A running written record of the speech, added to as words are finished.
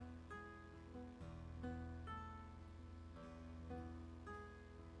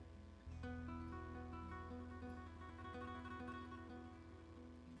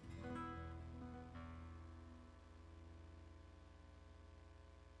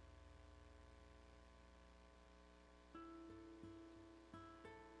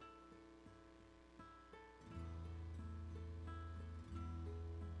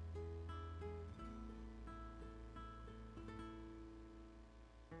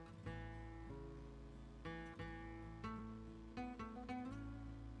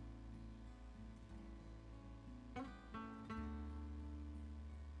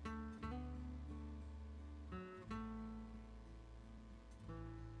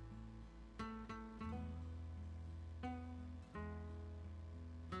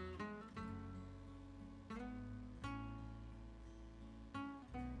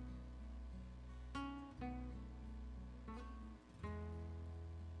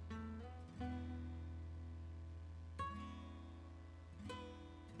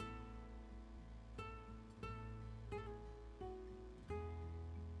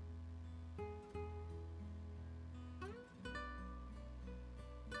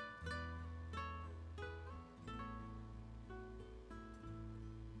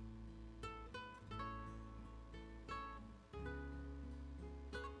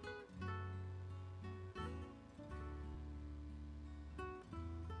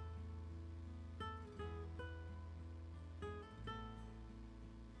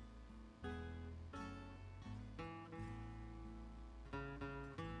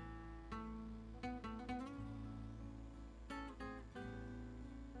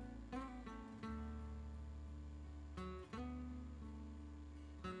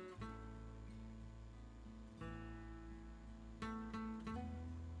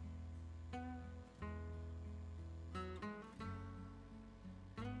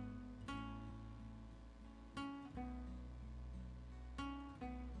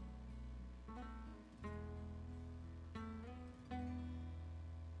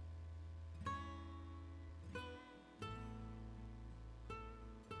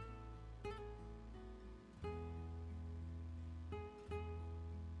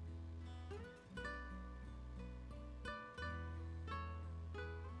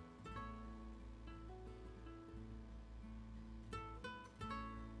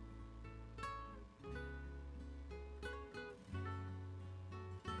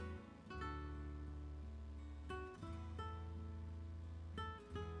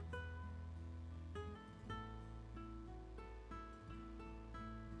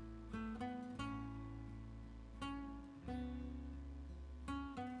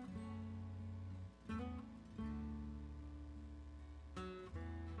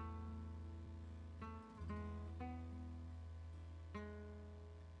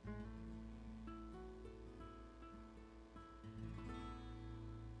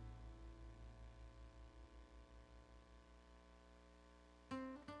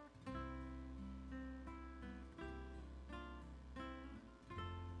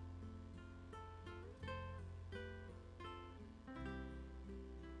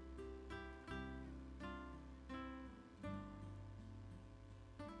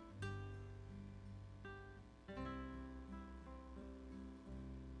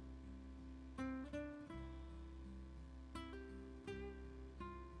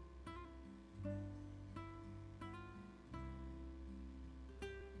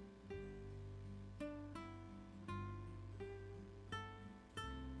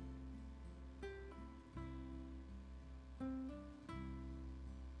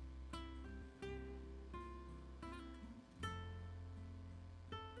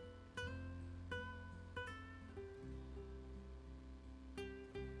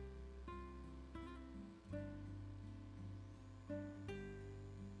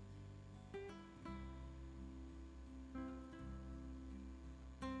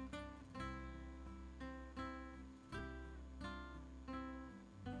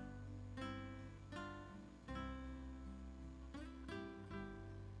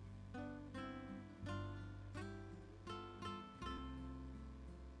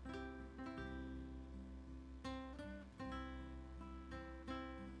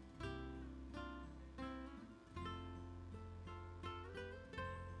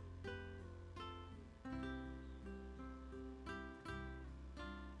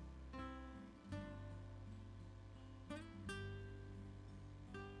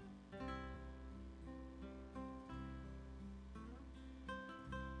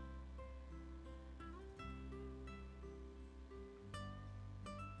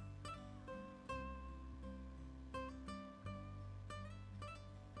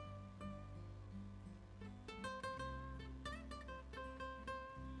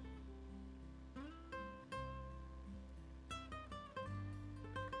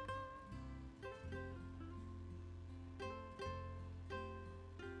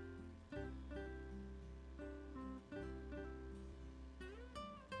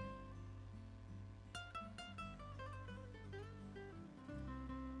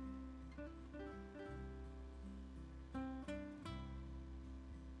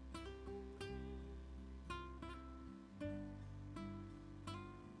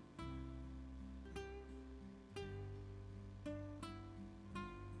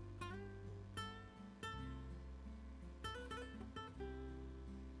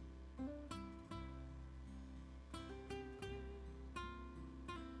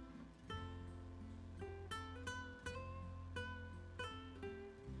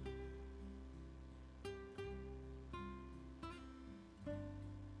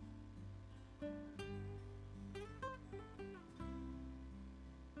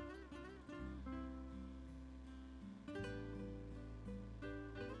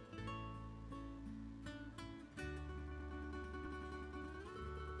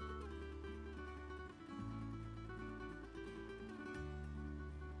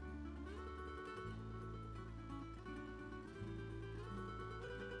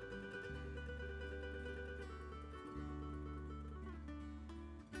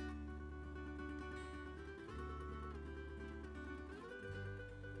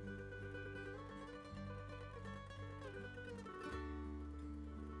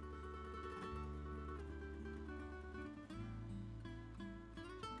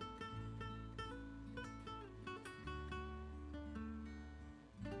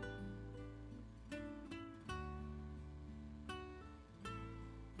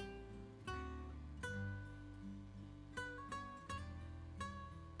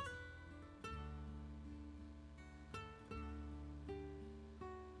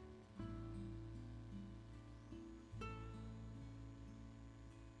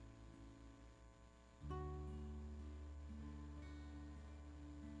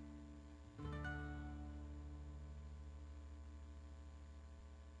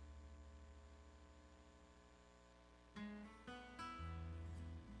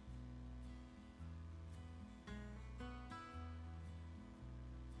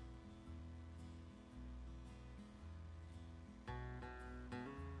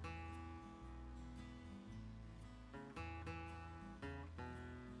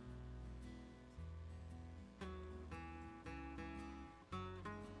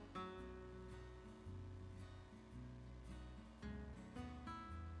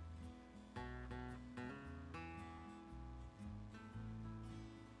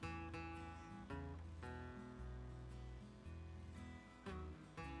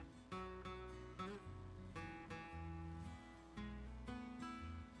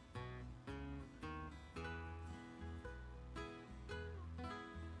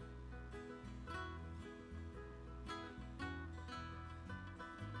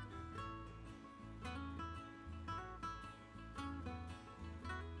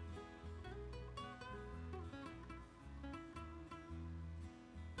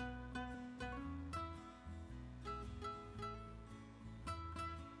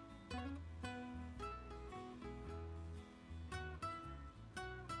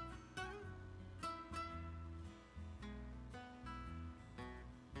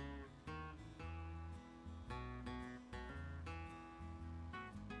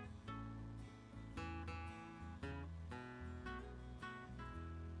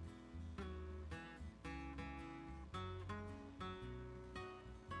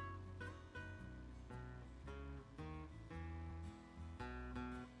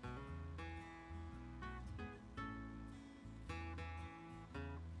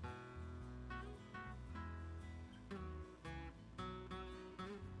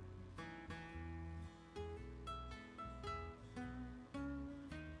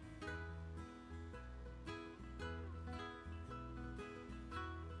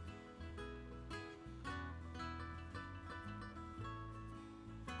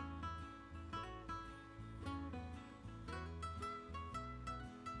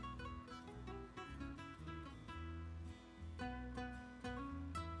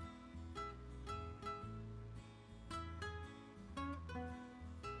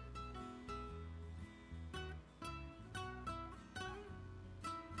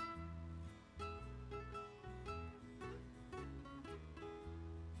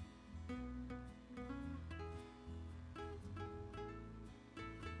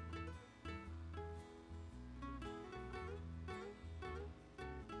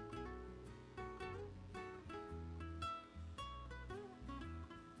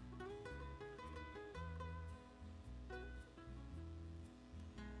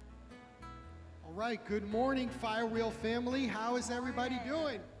right, good morning, Firewheel family. How is everybody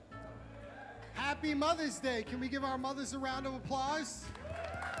doing? Happy Mother's Day. Can we give our mothers a round of applause?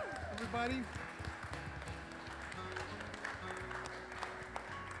 Everybody.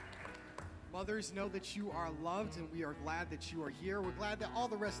 Mothers, know that you are loved, and we are glad that you are here. We're glad that all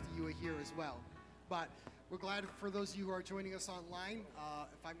the rest of you are here as well. But we're glad for those of you who are joining us online.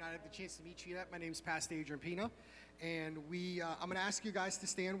 If I've not had the chance to meet you yet, my name is Pastor Adrikson, and I'm going to ask you guys to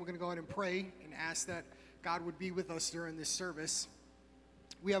stand. We're going to go ahead and pray and ask that God would be with us during this service.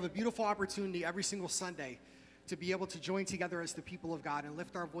 We have a beautiful opportunity every single Sunday to be able to join together as the people of God and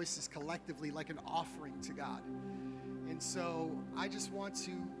lift our voices collectively like an offering to God. And so I just want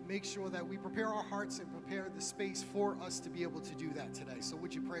to make sure that we prepare our hearts and prepare the space for us to be able to do that today. So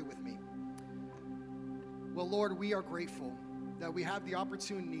would you pray with me? Well, Lord, we are grateful that we have the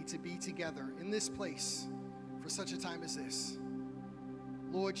opportunity to be together in this place for such a time as this.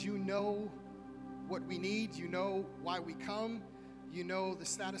 Lord, you know what we need. You know why we come. You know the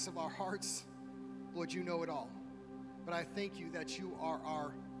status of our hearts. Lord, you know it all. But I thank you that you are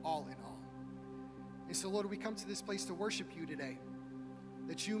our all in all. And so, Lord, we come to this place to worship you today,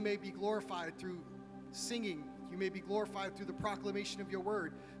 that you may be glorified through singing. You may be glorified through the proclamation of your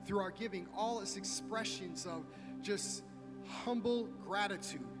word, through our giving, all as expressions of just humble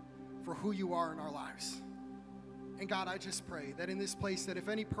gratitude for who you are in our lives. And God, I just pray that in this place, that if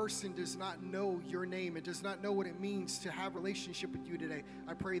any person does not know your name and does not know what it means to have a relationship with you today,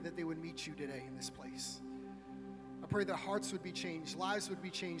 I pray that they would meet you today in this place. I pray that hearts would be changed, lives would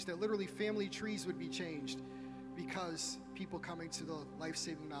be changed, that literally family trees would be changed because people coming to the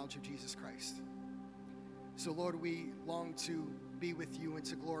life-saving knowledge of Jesus Christ. So, Lord, we long to be with you and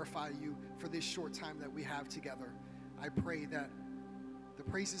to glorify you for this short time that we have together. I pray that the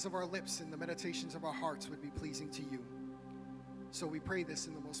praises of our lips and the meditations of our hearts would be pleasing to you. So we pray this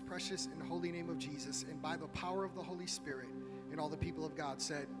in the most precious and holy name of Jesus, and by the power of the Holy Spirit, and all the people of God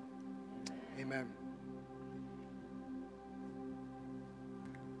said, amen.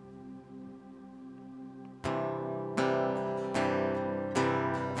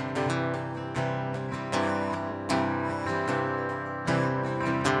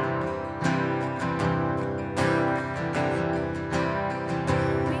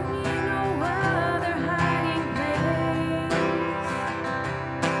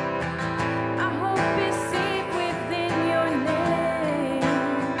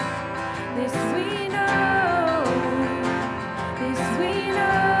 This week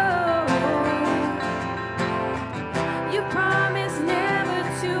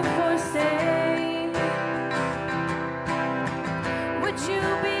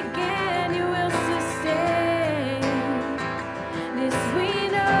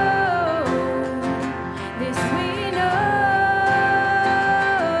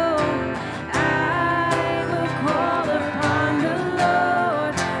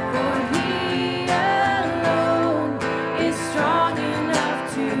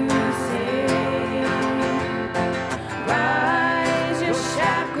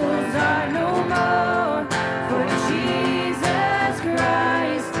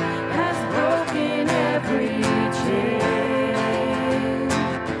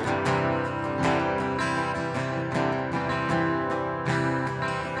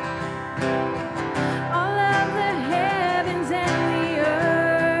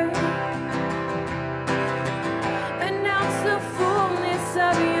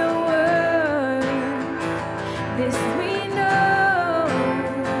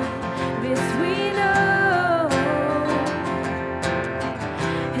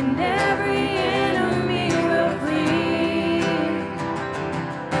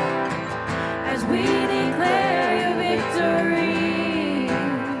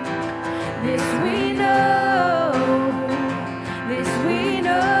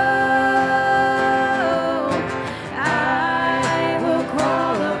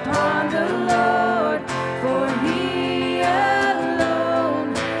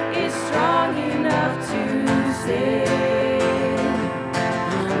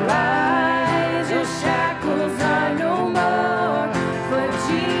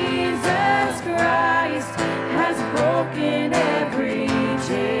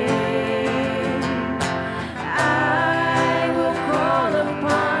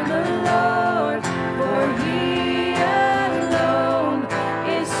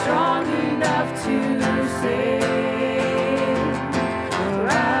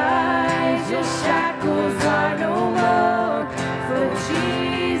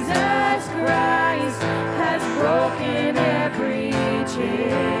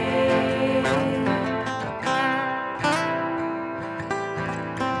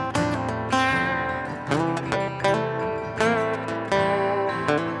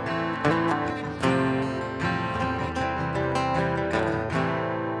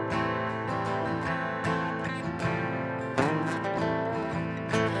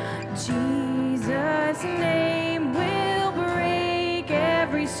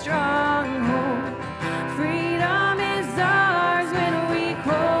every stronghold. Freedom is ours when we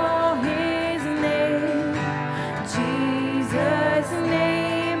call his name. Jesus'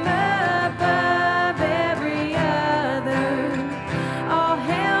 name above every other. All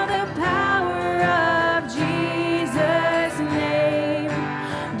hail the power of Jesus' name.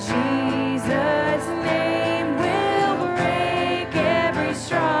 Jesus' name will break every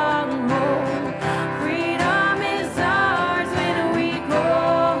stronghold. Freedom is ours when we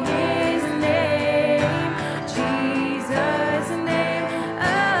call his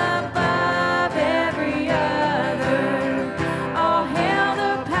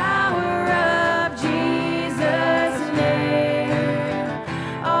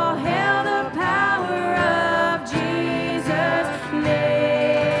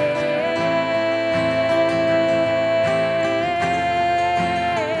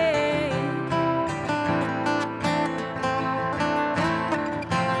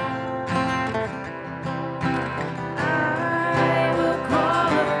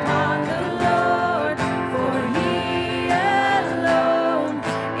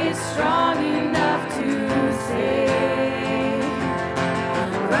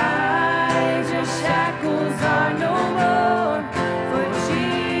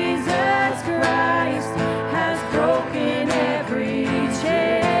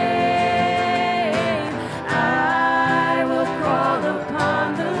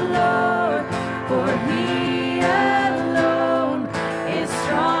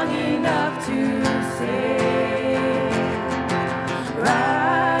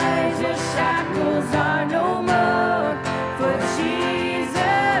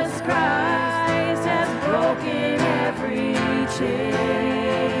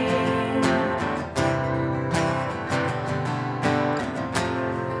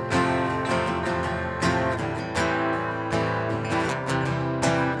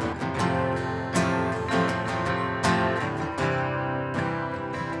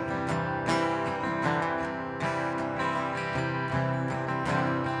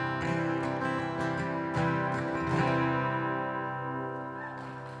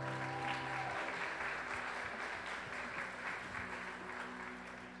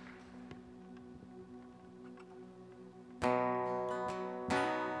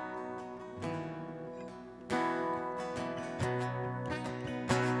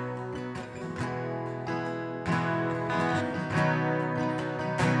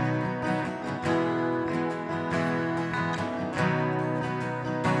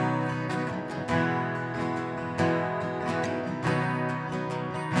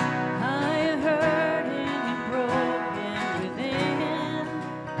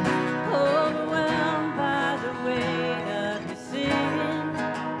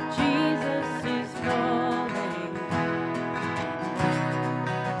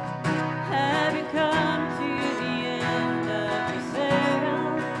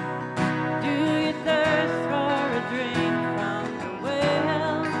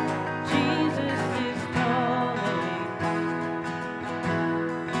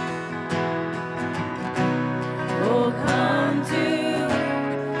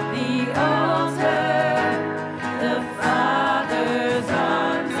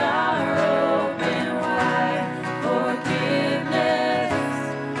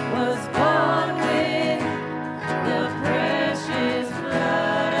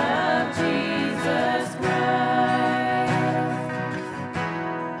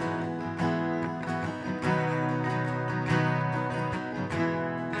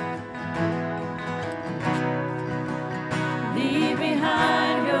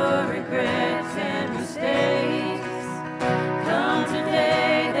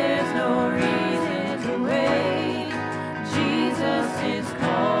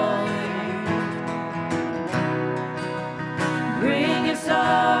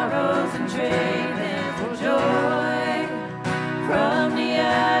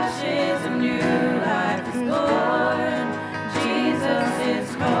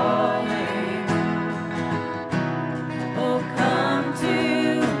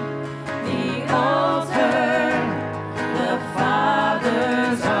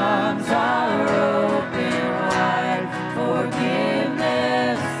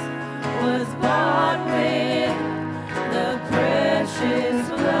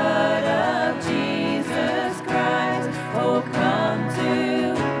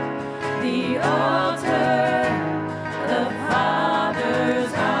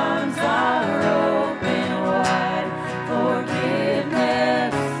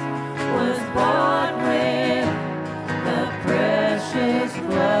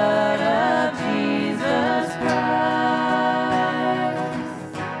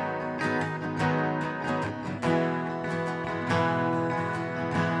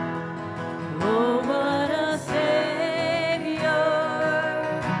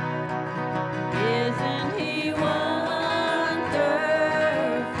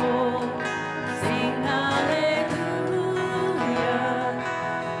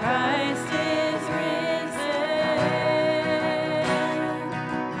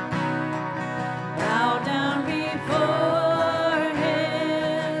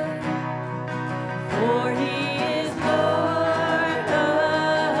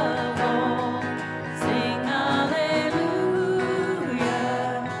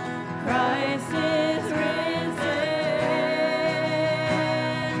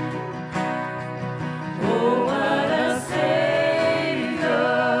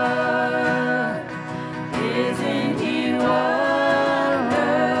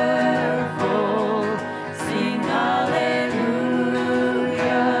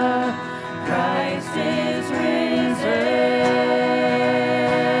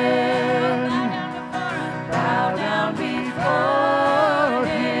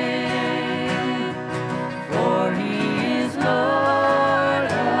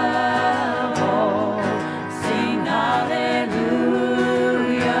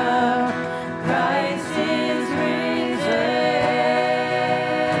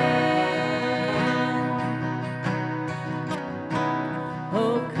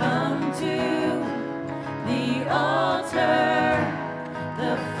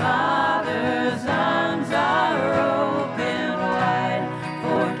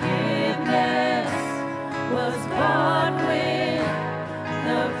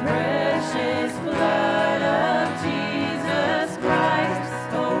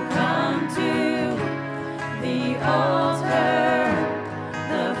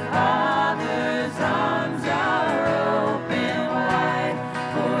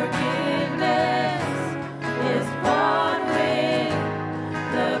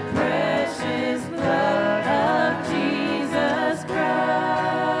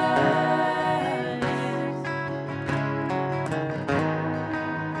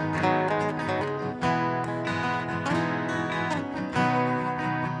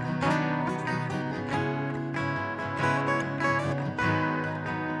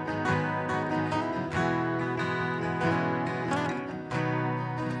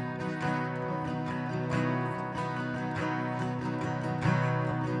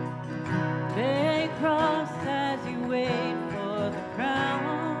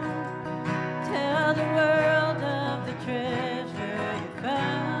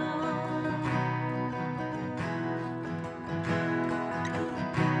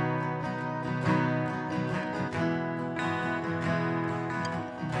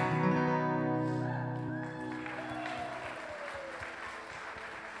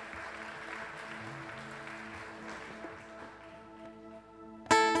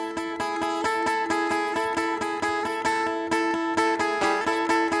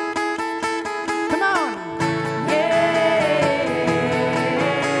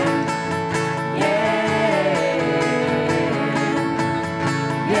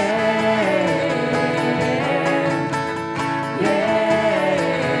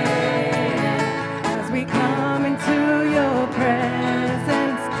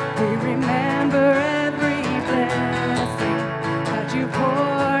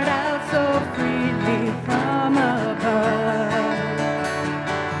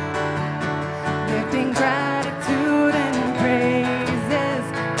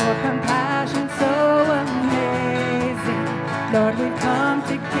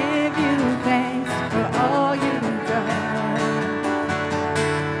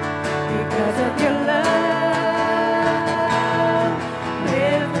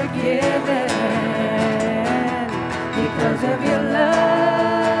because of your love,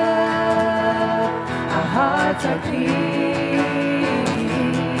 our hearts are clean.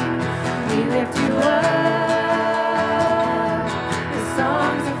 We lift you up, the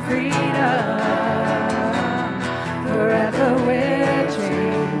songs of freedom. Forever we're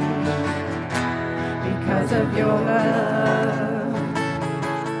changed because of your love.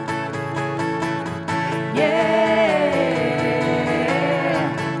 Yeah.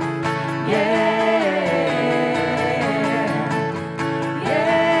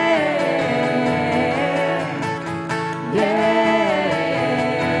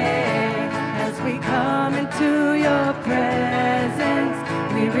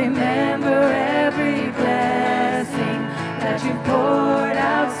 Poured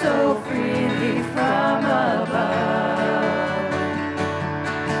out so freely from above,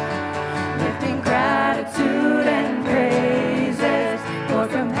 lifting gratitude and praises for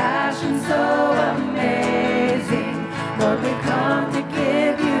compassion so amazing. Lord, we come to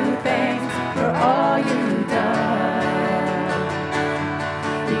give you thanks for all you've done.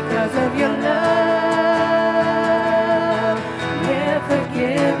 Because of your love, we're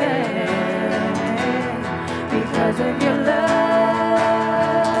forgiven. Because of your love,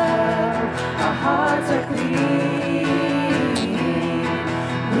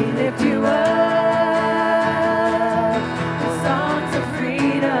 lift you up, the songs of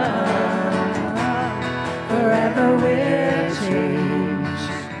freedom. Forever we're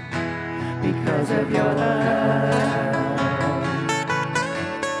changed because of your love.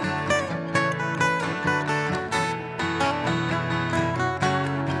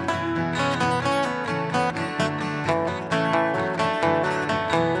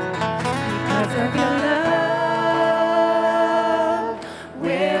 Because of your love,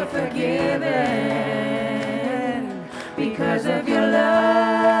 because of your love,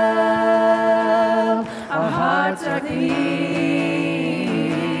 our hearts are clean.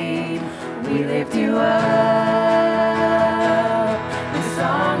 We lift you up, the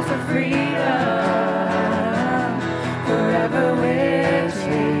songs of freedom. Forever we're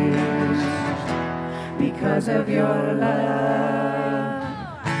changed because of your love.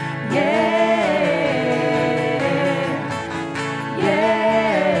 Yeah.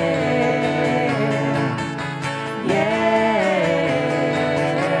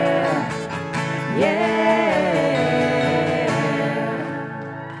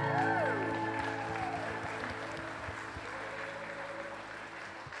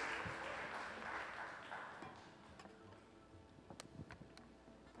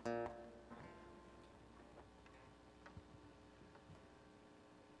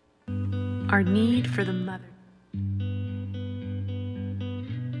 Our need for the mother.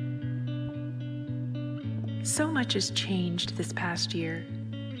 So much has changed this past year,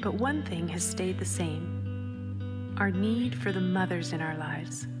 but one thing has stayed the same: our need for the mothers in our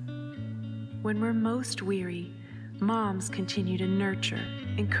lives. When we're most weary, moms continue to nurture,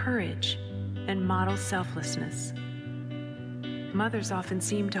 encourage, and model selflessness. Mothers often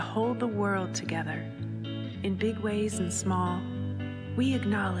seem to hold the world together. In big ways and small, we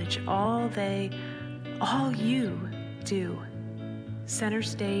acknowledge all you do. Center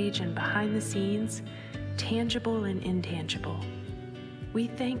stage and behind the scenes, tangible and intangible. We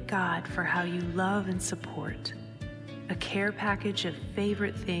thank God for how you love and support. A care package of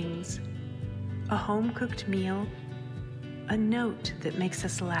favorite things, a home-cooked meal, a note that makes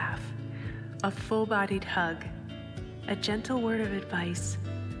us laugh, a full-bodied hug, a gentle word of advice,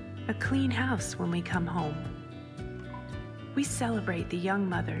 a clean house when we come home. We celebrate the young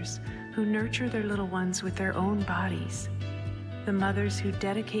mothers who nurture their little ones with their own bodies, the mothers who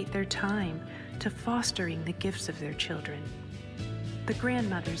dedicate their time to fostering the gifts of their children, the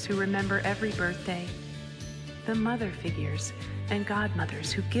grandmothers who remember every birthday, the mother figures and godmothers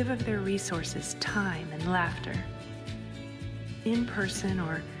who give of their resources, time, and laughter. In person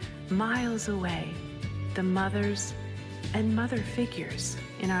or miles away, the mothers and mother figures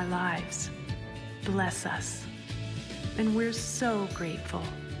in our lives bless us. And we're so grateful.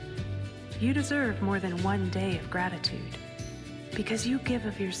 You deserve more than one day of gratitude because you give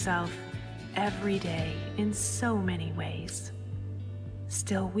of yourself every day in so many ways.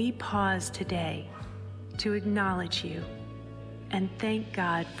 Still, we pause today to acknowledge you and thank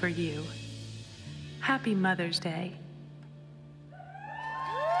God for you. Happy Mother's Day.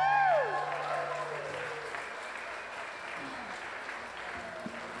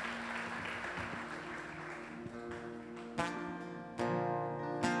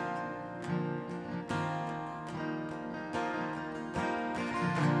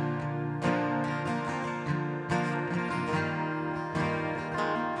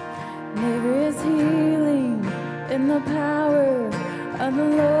 There is healing in the power of the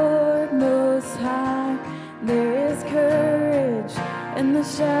Lord Most High. There is courage in the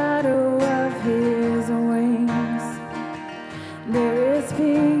shadow of His wings. There is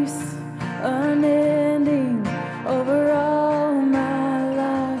peace unending over all my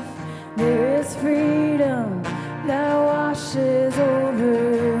life. There is freedom that washes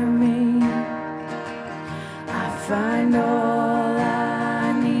over me. I find all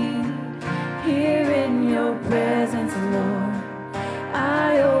I need here in your presence, Lord.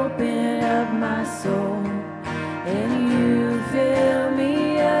 I open up my soul and you fill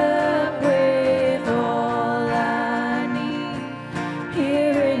me up with all I need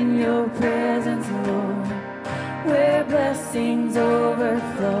here in your presence, Lord, where blessings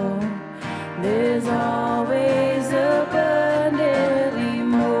overflow. There's always abundantly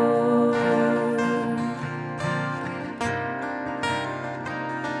more.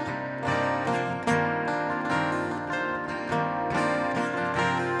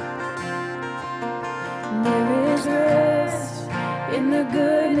 There is rest in the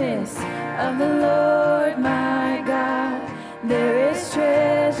goodness of the Lord my God. There is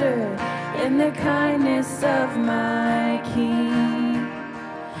treasure in the kindness of my King.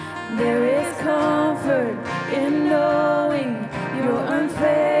 There is comfort in knowing your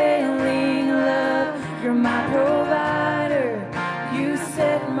unfailing love. You're my provider. You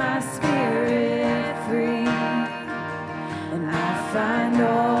set my spirit free. And I find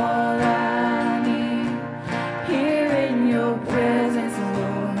all I need here in your presence,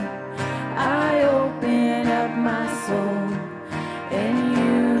 Lord. I open up my soul and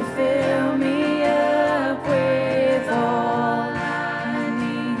you fill me up with all I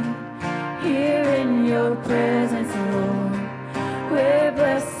need here in your presence, Lord, where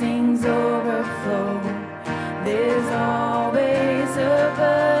blessings overflow. There's always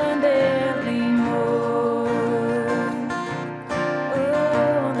abundantly more.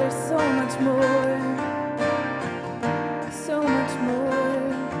 Oh, there's so much more, so much more.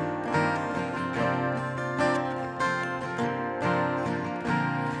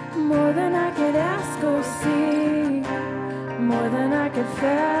 More than I could ask or see, more than I could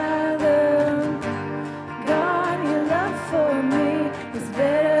fathom. God, your love for me is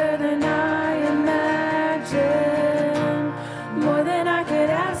better than I imagined. More than I could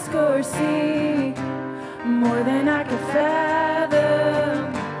ask or see, more than I could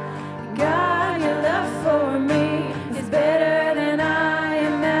fathom. God, your love for me is better than I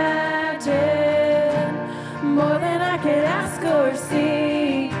imagined. More than I could ask or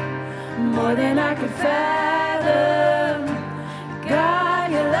see, more than I could fathom.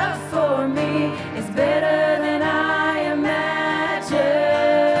 God, your love for me is better than I imagined.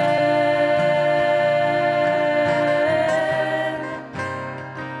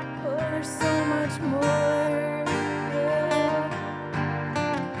 Oh, there's so much more.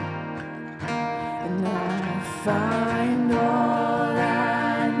 And I find all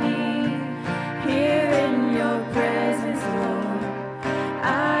I need here in your presence, Lord.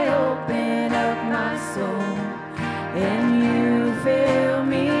 I open up my soul and you fill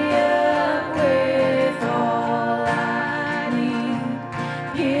me up with all I need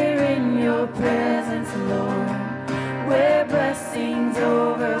here in your presence, Lord, where blessings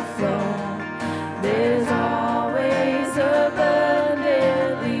overflow. There's always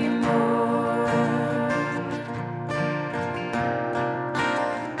abundantly more.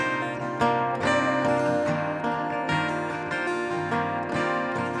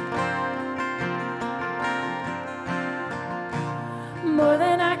 More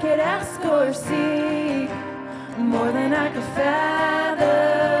than I could ask or seek, more than I could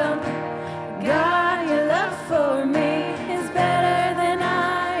fathom. God, your love for me is better than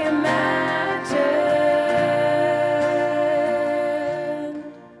I imagined.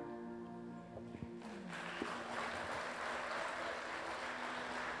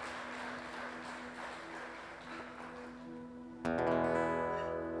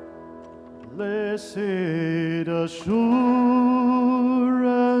 Blessed assurance,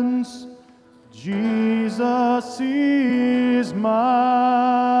 Jesus is mine.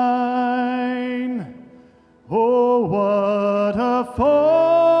 Oh, what a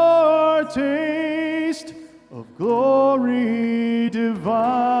foretaste of glory divine,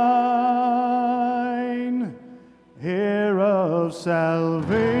 heir of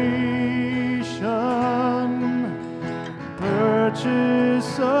salvation,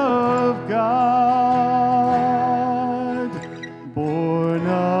 purchase of God, born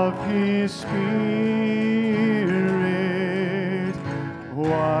of His Spirit,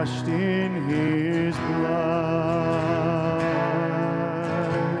 washed in His blood.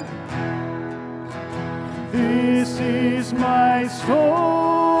 This is my story.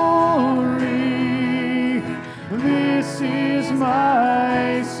 This is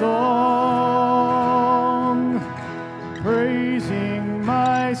my song, praising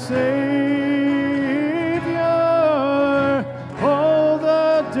my Savior all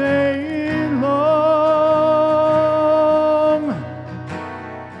the day long.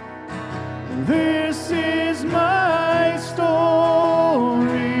 This is my story.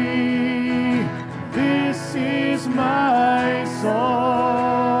 This is my song,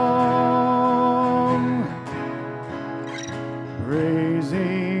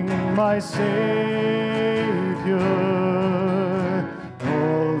 praising my Savior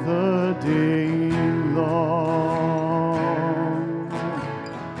all the day long.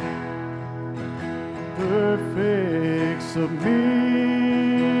 Perfect submission,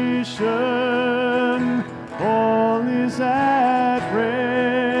 all is at rest.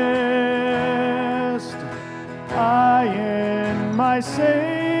 I and my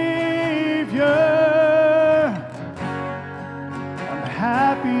Savior, I'm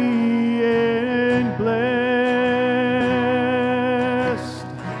happy and blessed,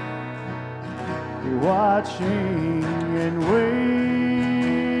 watching and waiting,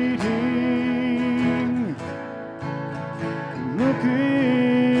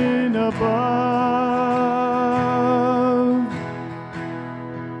 looking above,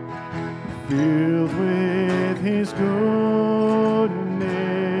 filled with His goodness,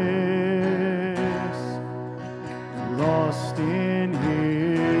 lost in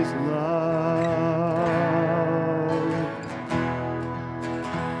His love.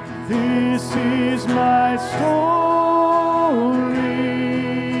 This is my story.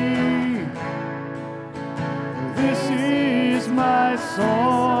 This is my song,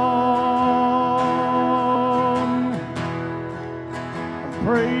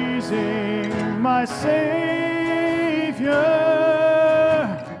 praising my Savior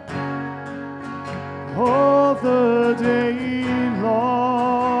all the day long.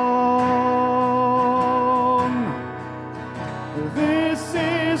 This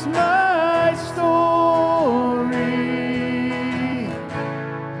is my story.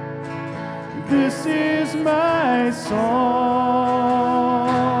 This is my song,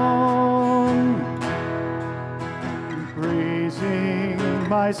 praising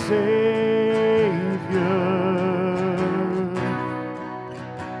my Savior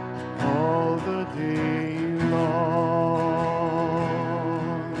all the day long.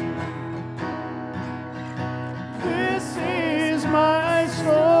 This is my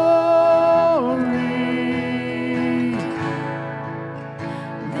story.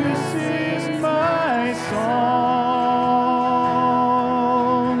 This is my song.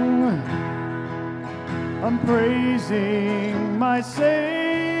 I'm praising my Savior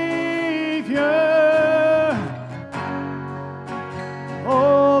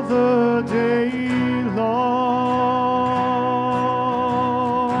all the day long.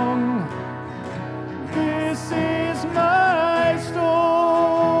 This is my story.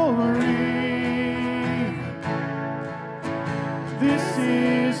 This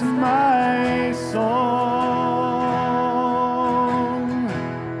is my song,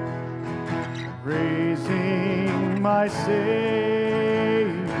 praising my Savior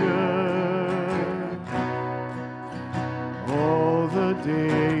all the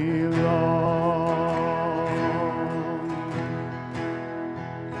day long,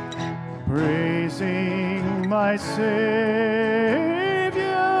 praising my Savior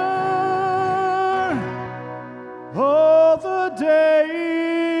all the day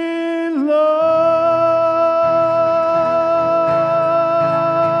long.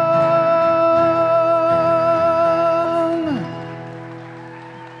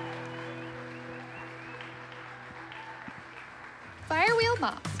 Firewheel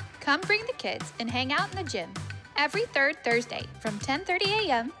Moms, come bring the kids and hang out in the gym every third Thursday from 10:30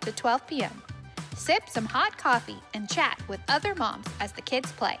 a.m. to 12 p.m. Sip some hot coffee and chat with other moms as the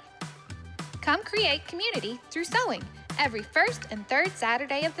kids play. Come create community through sewing every first and third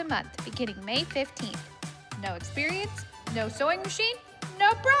Saturday of the month beginning May 15th. No experience? No sewing machine?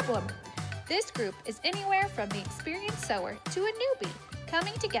 No problem. This group is anywhere from the experienced sewer to a newbie,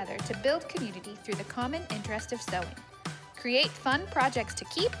 coming together to build community through the common interest of sewing. Create fun projects to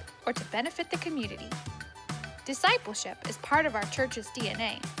keep or to benefit the community. Discipleship is part of our church's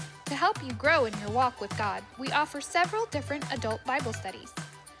DNA. To help you grow in your walk with God, we offer several different adult Bible studies.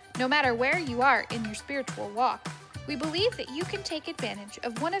 No matter where you are in your spiritual walk, we believe that you can take advantage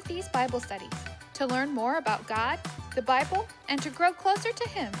of one of these Bible studies to learn more about God, the Bible, and to grow closer to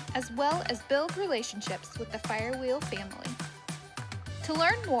Him, as well as build relationships with the Firewheel family. To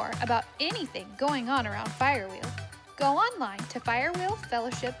learn more about anything going on around Firewheel, go online to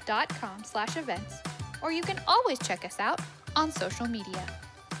firewheelfellowship.com/events, or you can always check us out on social media.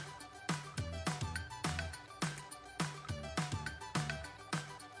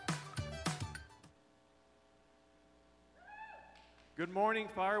 Good morning,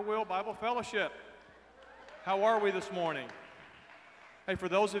 Firewheel Bible Fellowship. How are we this morning? Hey, for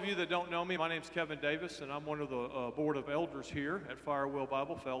those of you that don't know me, my name's Kevin Davis, and I'm one of the Board of Elders here at Firewheel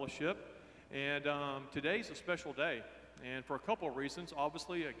Bible Fellowship. And today's a special day, and for a couple of reasons.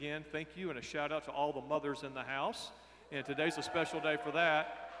 Obviously, again, thank you, and a shout out to all the mothers in the house. And today's a special day for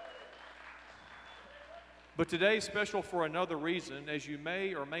that. But today's special for another reason. As you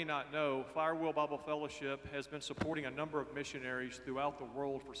may or may not know, Firewheel Bible Fellowship has been supporting a number of missionaries throughout the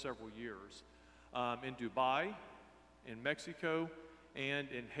world for several years. In Dubai, in Mexico,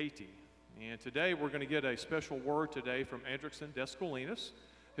 and in Haiti. And today we're going to get a special word today from Adrikson, Descollines,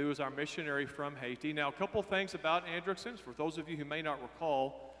 who is our missionary from Haiti. Now, a couple things about Adrikson. For those of you who may not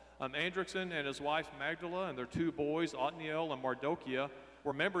recall, Adrikson and his wife Magdala and their two boys, Otniel and Mardokia,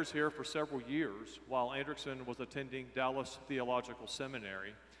 were members here for several years while Adrikson was attending Dallas Theological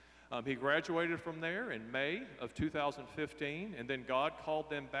Seminary. He graduated from there in May of 2015, and then God called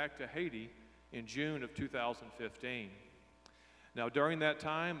them back to Haiti in June of 2015. Now, during that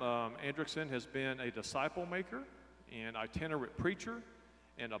time, Adrikson has been a disciple maker, an itinerant preacher,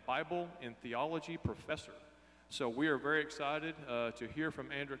 and a Bible and theology professor. So we are very excited to hear from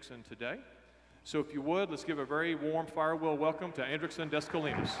Adrikson today. So if you would, let's give a very warm Firewheel welcome to Adrikson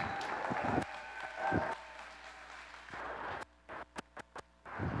Descollines.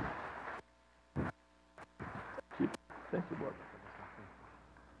 Thank you, brother.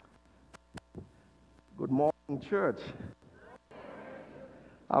 Good morning, church.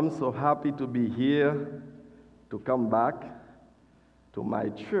 I'm so happy to be here, to come back to my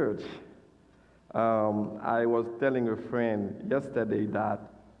church. I was telling a friend yesterday that,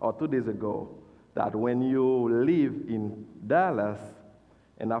 or 2 days ago, that when you live in Dallas,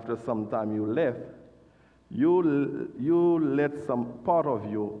 and after some time you left, you let some part of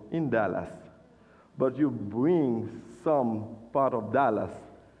you in Dallas, but you bring some part of Dallas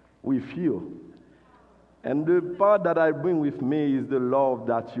with you. And the part that I bring with me is the love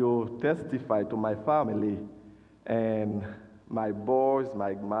that you testify to my family and my boys,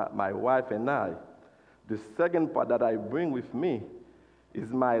 my wife and I. The second part that I bring with me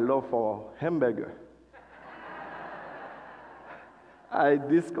is my love for hamburger. I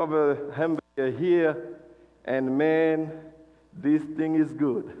discovered hamburger here, and man, this thing is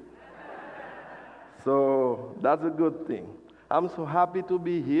good. So that's a good thing. I'm so happy to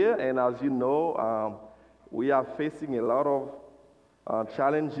be here, and as you know, we are facing a lot of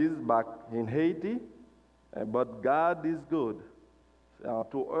challenges back in Haiti, but God is good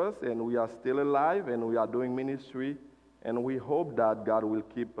to us, and we are still alive, and we are doing ministry, and we hope that God will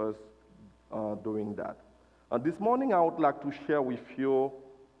keep us doing that. This morning, I would like to share with you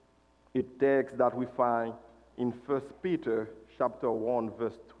a text that we find in 1 Peter chapter 1,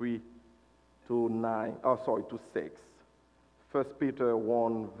 verse 3 to 6. 1 Peter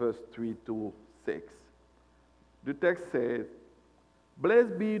 1, verse 3 to 6. The text says,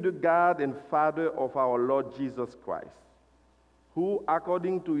 "Blessed be the God and Father of our Lord Jesus Christ, who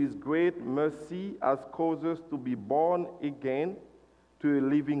according to his great mercy has caused us to be born again to a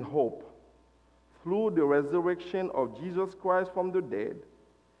living hope, through the resurrection of Jesus Christ from the dead,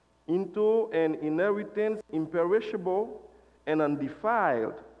 into an inheritance imperishable and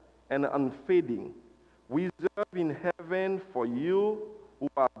undefiled and unfading, reserved in heaven for you who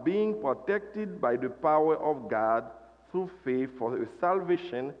are being protected by the power of God through faith for a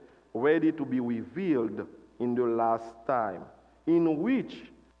salvation ready to be revealed in the last time, in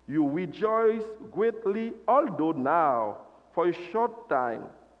which you rejoice greatly, although now, for a short time,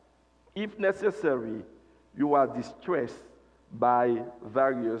 if necessary, you are distressed by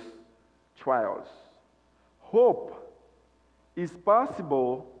various trials. Hope is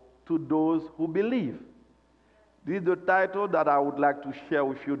possible to those who believe." This is the title that I would like to share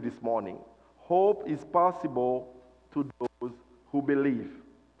with you this morning. Hope is possible to those who believe.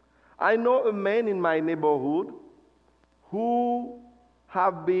 I know a man in my neighborhood who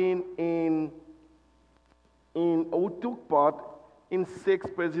who took part in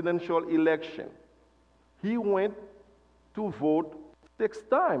 6 presidential elections. He went to vote 6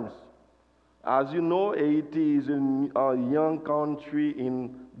 times. As you know, Haiti is a young country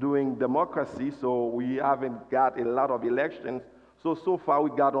in doing democracy, so we haven't got a lot of elections. So far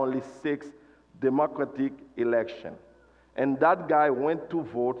we got only 6 democratic elections. And that guy went to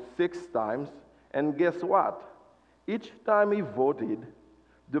vote 6 times, and guess what? Each time he voted,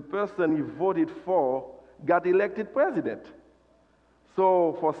 the person he voted for got elected president.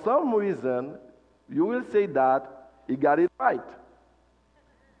 So for some reason, you will say that he got it right.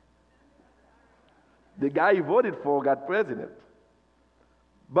 The guy he voted for got president.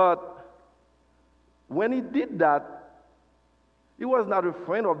 But when he did that, he was not a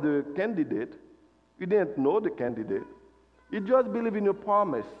friend of the candidate. He didn't know the candidate. He just believed in a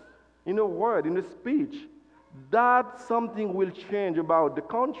promise, in a word, in a speech, that something will change about the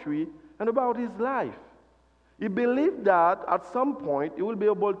country and about his life. He believed that at some point he will be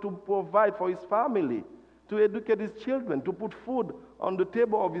able to provide for his family, to educate his children, to put food on the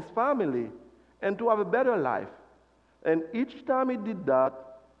table of his family, and to have a better life. And each time he did that,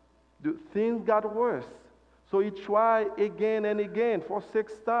 the things got worse. So he tried again and again for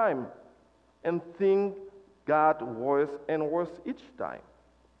 6 times, and things got worse and worse each time.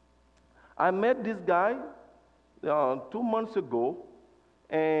 I met this guy 2 months ago,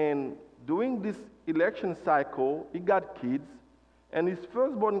 and during this election cycle, he got kids, and his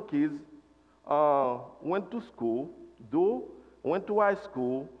firstborn kids went to school, went to high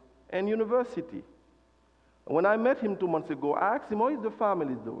school and university. When I met him 2 months ago, I asked him, how is the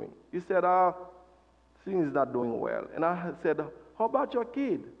family doing? He said, things is not doing well. And I said, how about your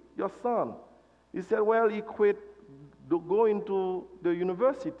kid, your son? He said, well, he quit going to the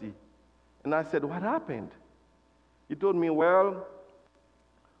university. And I said, what happened? He told me, well,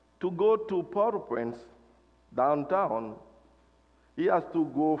 to go to Port-au-Prince, downtown, he has to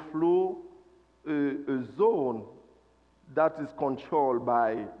go through a zone that is controlled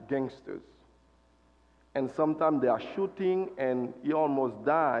by gangsters. And sometimes they are shooting, and he almost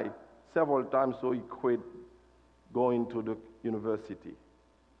died several times, so he quit going to the university.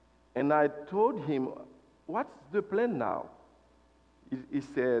 And I told him, what's the plan now? He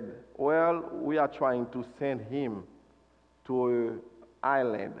said, well, we are trying to send him to an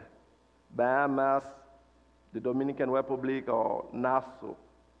island, Bahamas, the Dominican Republic, or Nassau.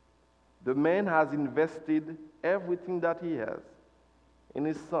 The man has invested everything that he has in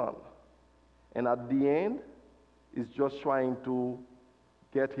his son. And at the end, he's just trying to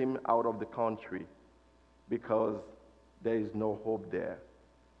get him out of the country because there is no hope there.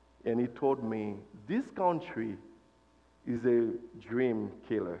 And he told me, this country is a dream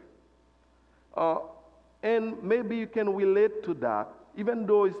killer. And maybe you can relate to that, even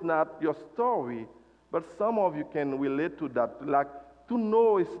though it's not your story, but some of you can relate to that, like to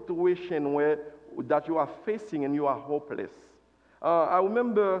know a situation that you are facing and you are hopeless. I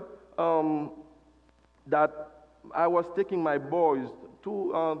remember that I was taking my boys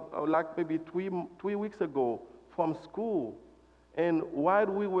to, like maybe three weeks ago from school, and while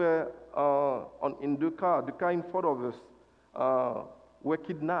we were in the car in front of us were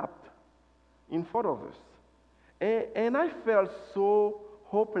kidnapped in front of us. And I felt so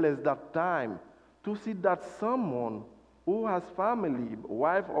hopeless that time to see that someone who has family,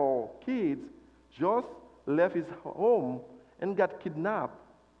 wife or kids, just left his home and got kidnapped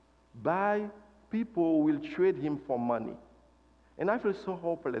by people who will trade him for money. And I felt so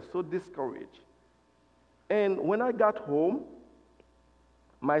hopeless, so discouraged. And when I got home,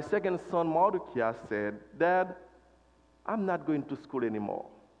 my second son, Mordecai, said, Dad, I'm not going to school anymore.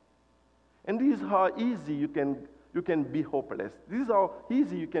 And this is how easy you can be hopeless. This is how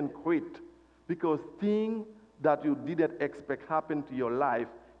easy you can quit, because things that you didn't expect happen to your life,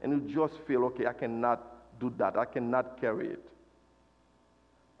 and you just feel, okay, I cannot do that. I cannot carry it.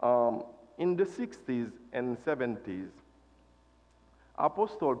 In the 60s and 70s,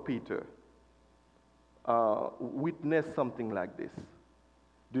 Apostle Peter witnessed something like this.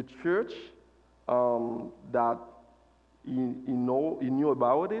 The church that he knew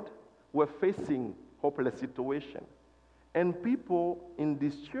about it were facing hopeless situation. And people in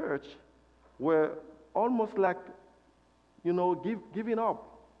this church were almost like, giving up.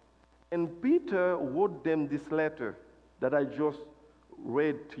 And Peter wrote them this letter that I just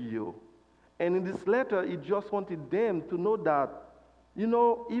read to you. And in this letter, he just wanted them to know that,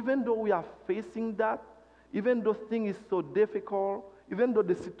 even though we are facing that, even though things is so difficult, even though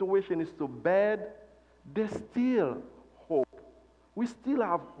the situation is so bad, there's still hope. We still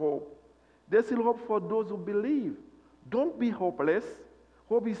have hope. There's still hope for those who believe. Don't be hopeless.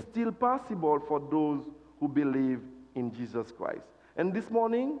 Hope is still possible for those who believe in Jesus Christ. And this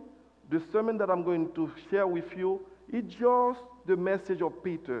morning, the sermon that I'm going to share with you is just the message of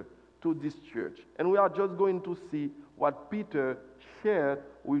Peter to this church. And we are just going to see what Peter shared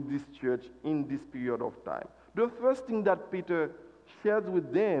with this church in this period of time. The first thing that Peter shares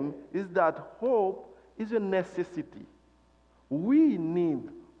with them is that hope is a necessity. We need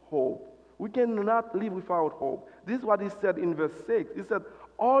hope. We cannot live without hope. This is what he said in verse 6. He said,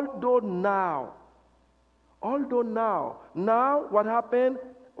 now, what happened?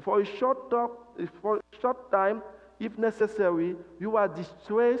 For a short time, if necessary, you are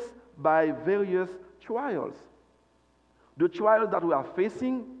distressed by various trials. The trial that we are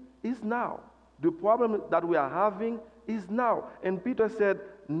facing is now. The problem that we are having is now. And Peter said,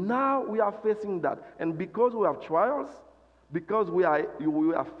 now we are facing that. And because we have trials, because we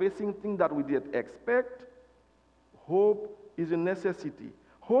are facing things that we didn't expect, hope is a necessity.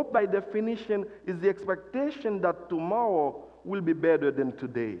 Hope, by definition, is the expectation that tomorrow will be better than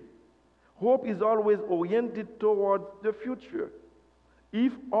today. Hope is always oriented towards the future.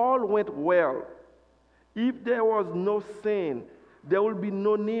 If all went well, if there was no sin, there will be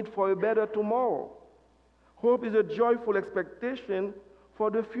no need for a better tomorrow. Hope is a joyful expectation for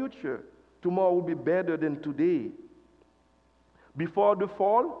the future. Tomorrow will be better than today. Before the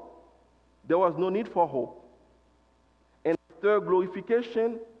fall, there was no need for hope. And after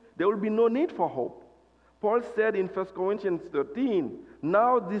glorification, there will be no need for hope. Paul said in 1 Corinthians 13,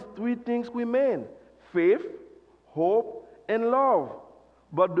 now these three things remain: faith, hope, and love.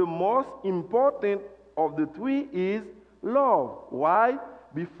 But the most important of the three is love. Why?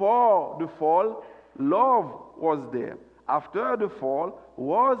 Before the fall, love was there. After the fall,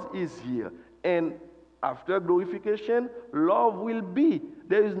 is here. And after glorification, love will be.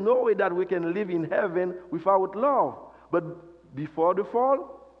 There is no way that we can live in heaven without love. But before the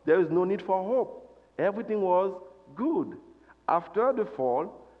fall, there is no need for hope. Everything was good. After the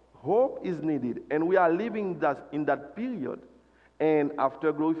fall, hope is needed. And we are living in that period. And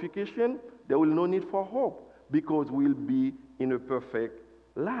after glorification, there will be no need for hope because we'll be in a perfect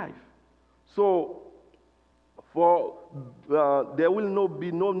life. So, there will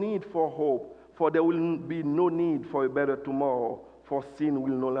be no need for hope, for there will be no need for a better tomorrow, for sin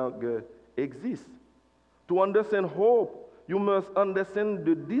will no longer exist. To understand hope, you must understand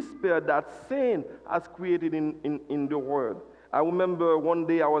the despair that sin has created in the world. I remember one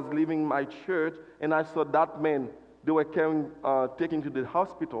day I was leaving my church and I saw that man they were taking to the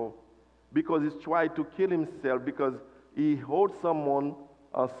hospital because he tried to kill himself because he owed someone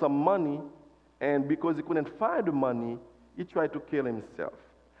some money, and because he couldn't find the money, he tried to kill himself.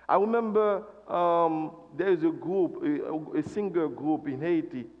 I remember there is a group, a singer group in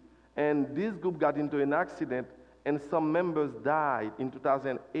Haiti, and this group got into an accident, and some members died in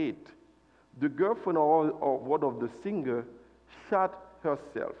 2008. The girlfriend of one of the singers shot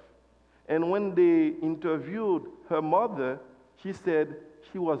herself. And when they interviewed her mother, she said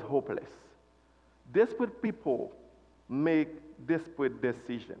she was hopeless. Desperate people make desperate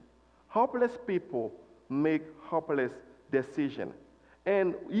decisions. Hopeless people make hopeless decisions.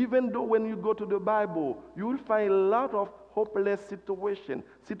 And even though when you go to the Bible, you will find a lot of hopeless situations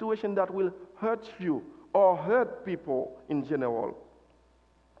that will hurt you or hurt people in general.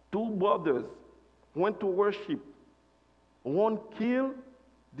 Two brothers went to worship. One killed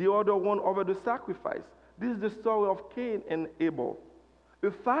the other one over the sacrifice. This is the story of Cain and Abel.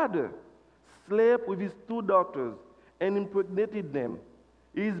 A father slept with his two daughters and impregnated them.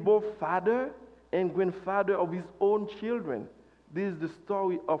 He is both father and grandfather of his own children. This is the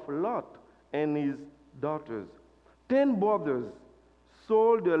story of Lot and his daughters. 10 brothers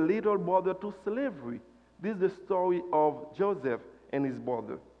sold their little brother to slavery. This is the story of Joseph and his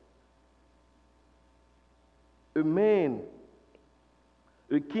brother.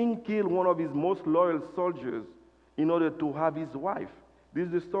 A king killed one of his most loyal soldiers in order to have his wife. This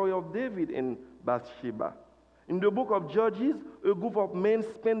is the story of David and Bathsheba. In the book of Judges, a group of men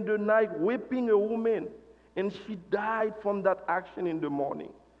spent the night whipping a woman, and she died from that action in the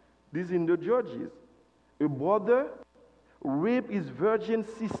morning. This is in the Judges. A brother raped his virgin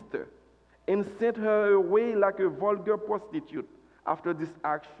sister and sent her away like a vulgar prostitute after this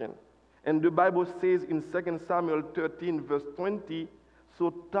action. And the Bible says in 2 Samuel 13, verse 20, so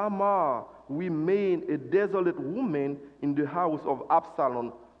Tamar remained a desolate woman in the house of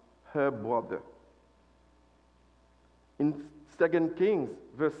Absalom, her brother. In 2 Kings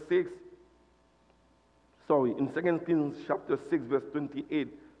chapter 6, verse 28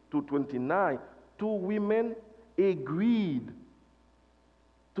 to 29, two women agreed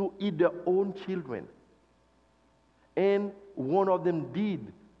to eat their own children. And one of them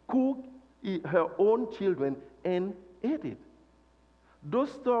did cook her own children and ate it.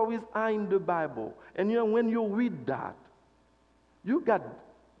 Those stories are in the Bible. And when you read that, you got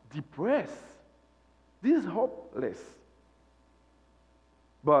depressed. This is hopeless.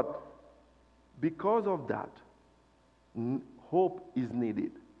 But because of that, hope is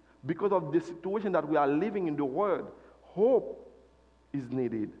needed. Because of the situation that we are living in the world, hope is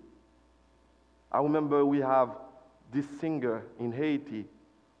needed. I remember we have this singer in Haiti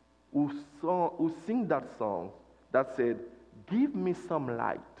who sing that song that said, "Give me some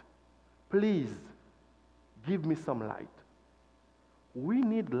light. Please, give me some light." We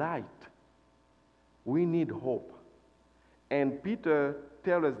need light. We need hope. And Peter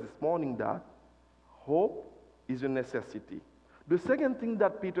tells us this morning that hope is a necessity. The second thing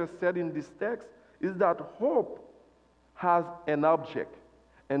that Peter said in this text is that hope has an object.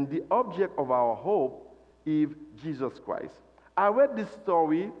 And the object of our hope is Jesus Christ. I read this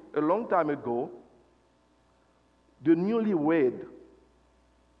story a long time ago. The newlywed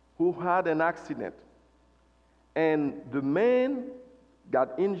who had an accident. And the man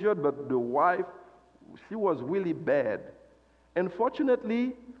got injured, but the wife, she was really bad. And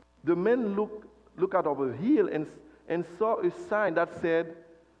fortunately, the man looked out of a hill and saw a sign that said,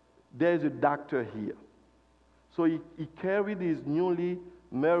 "There's a doctor here." So he carried his newly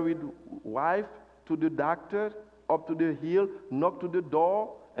married wife to the doctor, up to the hill, knocked to the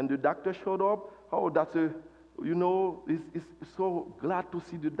door, and the doctor showed up. Oh, he's so glad to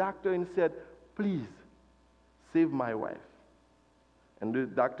see the doctor, and said, "Please, save my wife." And the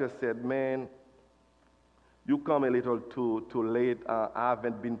doctor said, "Man, you come a little too late. I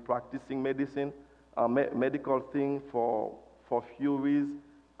haven't been practicing medicine, medical thing for a few years.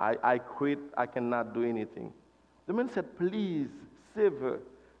 I quit. I cannot do anything." The man said, "Please, save her."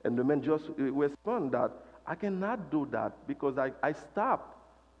 And the man just responded that, "I cannot do that because I stopped."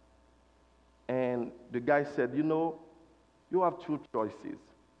 And the guy said, "You have two choices.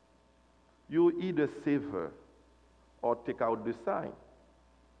 You either save her or take out the sign.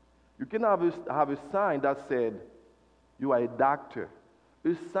 You can have a sign that said, 'You are a doctor,'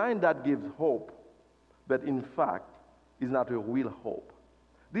 a sign that gives hope, but in fact is not a real hope.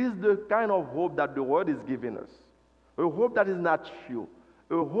 This is the kind of hope that the world is giving us, a hope that is not true,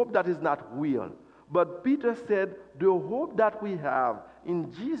 a hope that is not real. But Peter said the hope that we have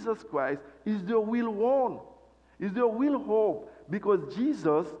in Jesus Christ is the real one, is the real hope, because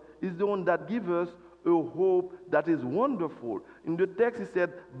Jesus is the one that gives us a hope that is wonderful. In the text, he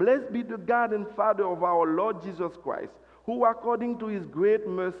said, "Blessed be the God and Father of our Lord Jesus Christ, who according to his great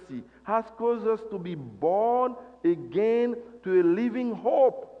mercy has caused us to be born again to a living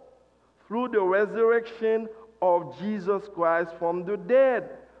hope through the resurrection of Jesus Christ from the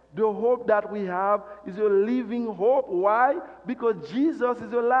dead." The hope that we have is a living hope. Why? Because Jesus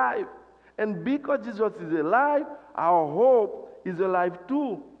is alive. And because Jesus is alive, our hope is alive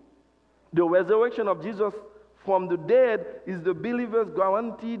too. The resurrection of Jesus from the dead is the believer's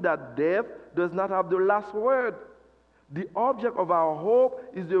guarantee that death does not have the last word. The object of our hope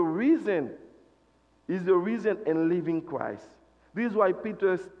is the reason in living Christ. This is why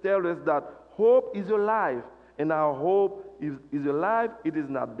Peter tells us that hope is alive, and our hope is alive, it is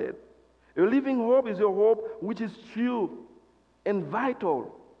not dead. A living hope is a hope which is true and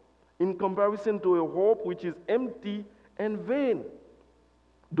vital in comparison to a hope which is empty and vain.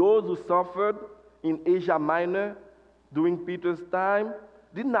 Those who suffered in Asia Minor during Peter's time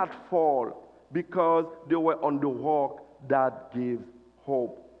did not fall because they were on the rock that gives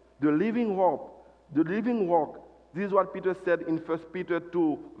hope. The living hope, this is what Peter said in 1 Peter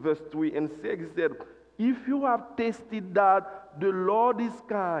 2, verse 3 and 6. He said, "If you have tasted that the Lord is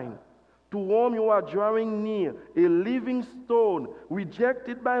kind, to whom you are drawing near, a living stone,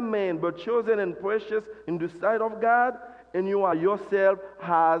 rejected by men, but chosen and precious in the sight of God, and you are yourself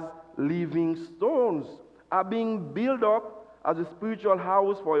as living stones, are being built up as a spiritual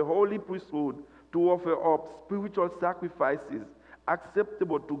house for a holy priesthood, to offer up spiritual sacrifices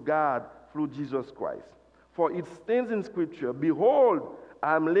acceptable to God through Jesus Christ. For it stands in Scripture, 'Behold,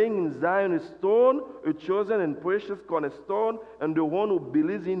 I am laying in Zion a stone, a chosen and precious cornerstone, and the one who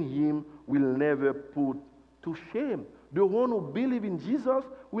believes in him will never put to shame.'" The one who believes in Jesus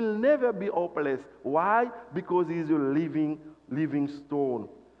will never be hopeless. Why? Because he is a living stone.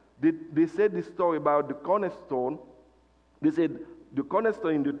 They said this story about the cornerstone. They said the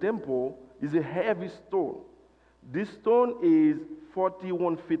cornerstone in the temple is a heavy stone. This stone is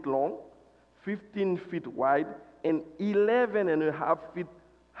 41 feet long, 15 feet wide, and 11 and a half feet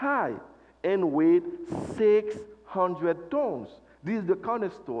high, and weighed 600 tons. This is the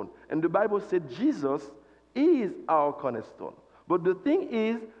cornerstone. And the Bible said Jesus is our cornerstone. But the thing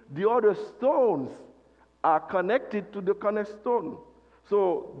is, the other stones are connected to the cornerstone.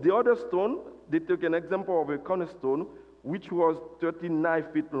 So the other stone, they took an example of a cornerstone, which was 39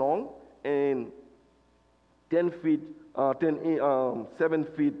 feet long and 7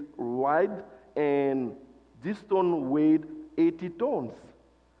 feet wide, and this stone weighed 80 tons.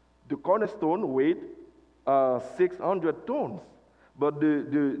 The cornerstone weighed 600 tons. but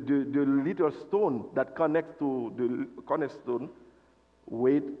the little stone that connects to the cornerstone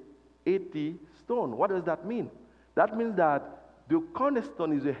weighed 80 stone. What does that mean? That means that the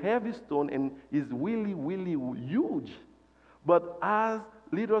cornerstone is a heavy stone and is really, really huge. But as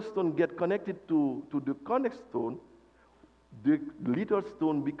little stone get connected to the cornerstone, the little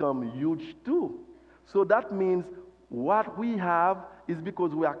stone become huge too. So that means what we have is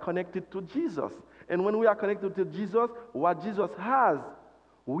because we are connected to Jesus. And when we are connected to Jesus, what Jesus has,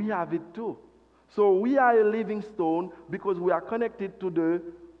 we have it too. So we are a living stone because we are connected to the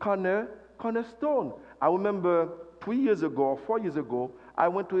cornerstone. I remember 3 years ago or 4 years ago, I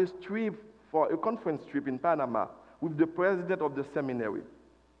went to a trip for a conference trip in Panama with the president of the seminary.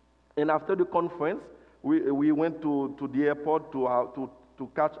 And after the conference, we went to the airport to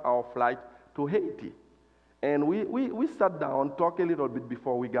catch our flight to Haiti. And we sat down, talked a little bit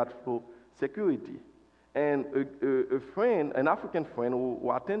before we got through security. And a friend, an African friend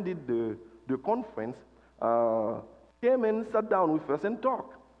who attended the conference, came and sat down with us and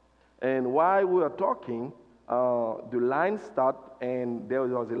talked. And while we were talking, the line started, and there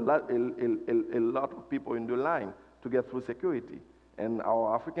was a lot of people in the line to get through security. And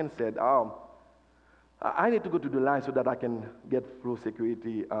our African said, I need to go to the line so that I can get through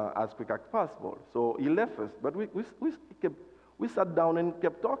security as quick as possible. So he left us, but we sat down and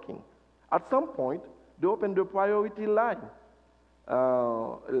kept talking. At some point, they opened the priority line,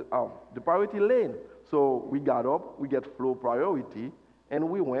 the priority lane. So we got up, we get flow priority, and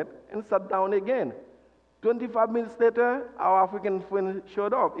we went and sat down again. 25 minutes later, our African friend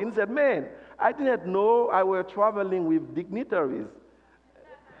showed up and said, man, I didn't know I were traveling with dignitaries.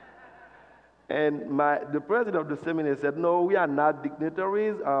 And the president of the seminary said, no, we are not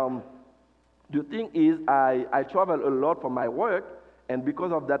dignitaries. The thing is, I travel a lot for my work, and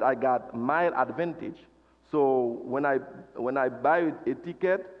because of that, I got mile advantage. So when I buy a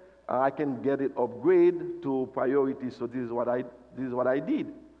ticket, I can get it upgrade to priority. So this is what I did.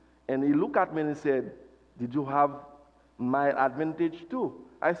 And he looked at me and said, did you have mile advantage too?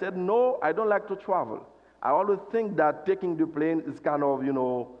 I said, no, I don't like to travel. I always think that taking the plane is kind of,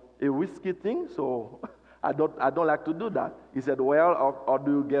 a risky thing, so I don't like to do that. He said, well, or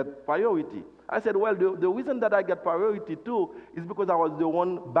do you get priority? I said, well, the reason that I get priority too is because I was the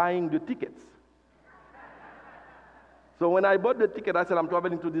one buying the tickets. So when I bought the ticket, I said, I'm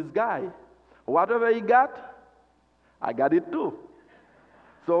traveling to this guy. Whatever he got, I got it too.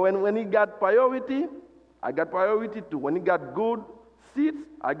 So when he got priority, I got priority too. When he got good seats,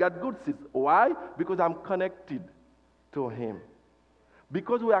 I got good seats. Why? Because I'm connected to him.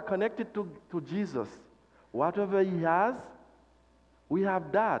 Because we are connected to Jesus. Whatever he has, we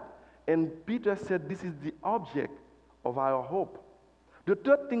have that. And Peter said this is the object of our hope. The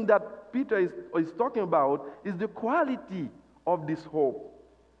third thing that Peter is talking about is the quality of this hope.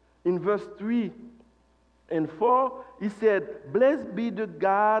 In verse 3 and 4, he said, blessed be the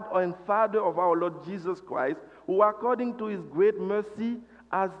God and Father of our Lord Jesus Christ, who according to his great mercy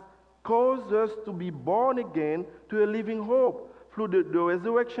has caused us to be born again to a living hope through the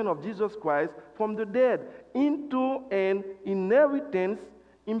resurrection of Jesus Christ from the dead into an inheritance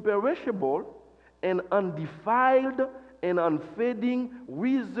imperishable and undefiled and unfading,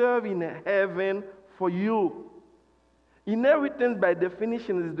 reserved in heaven for you. Inheritance, by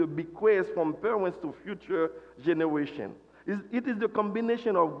definition, is the bequest from parents to future generations. It is the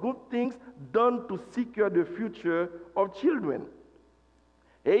combination of good things done to secure the future of children.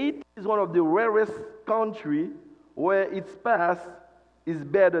 Haiti is one of the rarest countries where its past is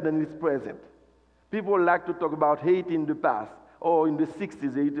better than its present. People like to talk about Haiti in the past. Oh, in the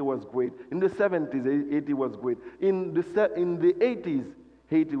 60s, Haiti was great. In the 70s, Haiti was great. In the 80s,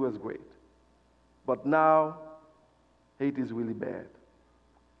 Haiti was great. But now, Haiti is really bad.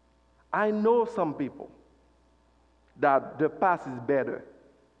 I know some people that the past is better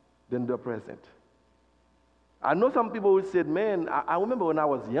than the present. I know some people who said, man, I remember when I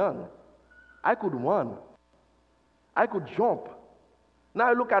was young, I could run. I could jump.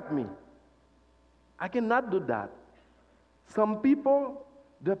 Now look at me. I cannot do that. Some people,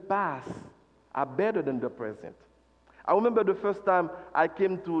 the past are better than the present. I remember the first time I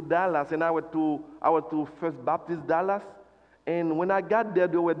came to Dallas, and I went to First Baptist Dallas, and when I got there,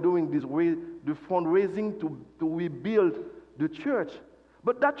 they were doing the fundraising to rebuild the church.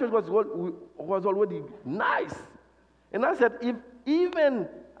 But that church was already nice. And I said, if even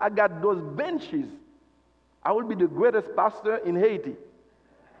I got those benches, I will be the greatest pastor in Haiti.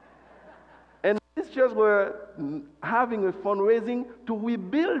 And this church were having a fundraising to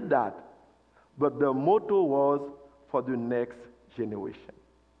rebuild that. But the motto was for the next generation.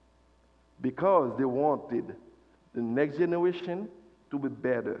 Because they wanted the next generation to be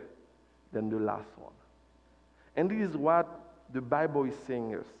better than the last one. And this is what the Bible is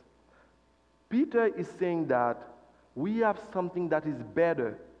saying us. Peter is saying that we have something that is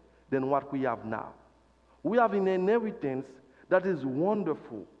better than what we have now. We have an inheritance that is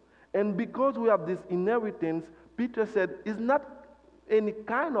wonderful. And because we have this inheritance, Peter said, it's not any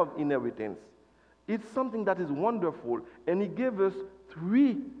kind of inheritance. It's something that is wonderful. And he gave us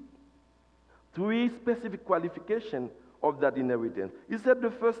three specific qualifications of that inheritance. He said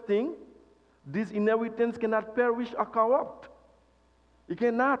the first thing, this inheritance cannot perish or corrupt. It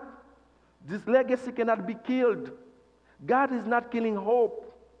cannot. This legacy cannot be killed. God is not killing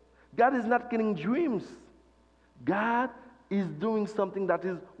hope. God is not killing dreams. God is doing something that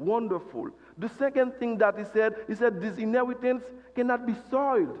is wonderful. The second thing that he said this inheritance cannot be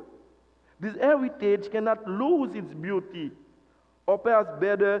soiled. This heritage cannot lose its beauty. Or perhaps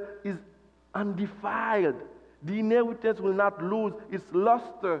better, is undefiled. The inheritance will not lose its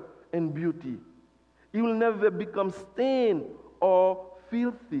luster and beauty. It will never become stained or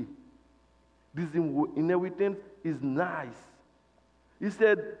filthy. This inheritance is nice. He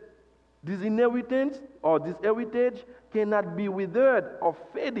said, this inheritance or this heritage cannot be withered or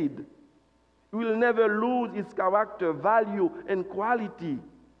faded. It will never lose its character, value, and quality.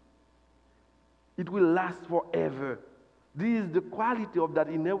 It will last forever. This is the quality of that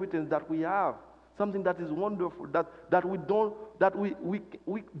inheritance that we have. Something that is wonderful, that we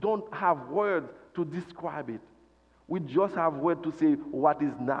don't have words to describe it. We just have words to say what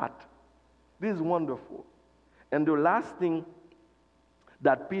is not. This is wonderful. And the last thing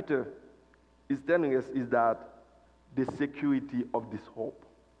that Peter is telling us is that the security of this hope.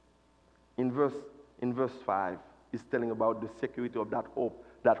 In verse 5, is telling about the security of that hope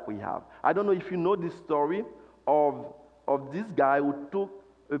that we have. I don't know if you know this story of this guy who took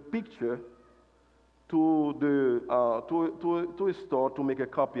a picture to a store to make a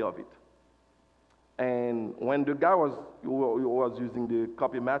copy of it. And when the guy was using the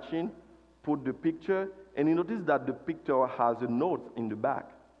copy machine, put the picture, and he noticed that the picture has a note in the back.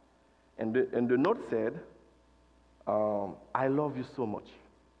 And the note said, I love you so much.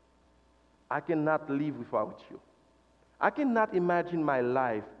 I cannot live without you. I cannot imagine my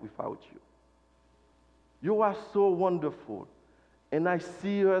life without you. You are so wonderful. And I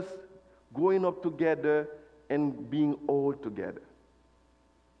see us growing up together and being old together.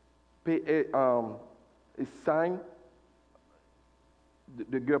 A sign,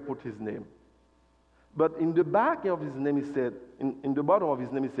 the girl put his name. But in the back of his name, he said, in the bottom of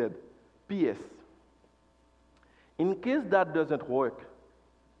his name, he said, P.S. In case that doesn't work,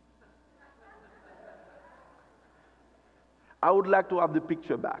 I would like to have the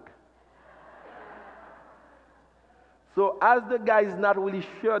picture back. So as the guy is not really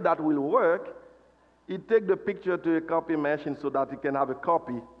sure that will work, he take the picture to a copy machine so that he can have a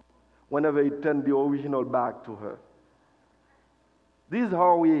copy whenever he turns the original back to her. This is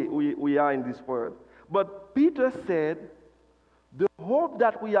how we are in this world. But Peter said, the hope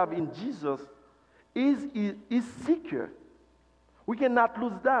that we have in Jesus is secure. We cannot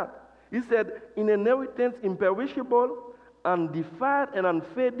lose that. He said, in inheritance imperishable, undefiled and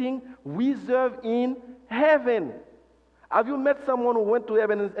unfading, reserved in heaven. Have you met someone who went to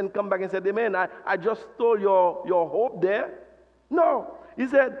heaven and come back and said, Amen, I just stole your hope there? No. He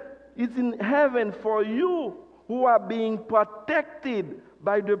said, it's in heaven for you who are being protected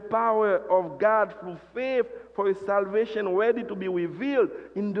by the power of God through faith for a salvation ready to be revealed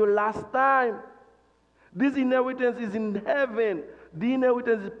in the last time. This inheritance is in heaven. The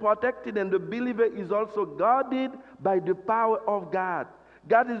inheritance is protected, and the believer is also guarded by the power of God.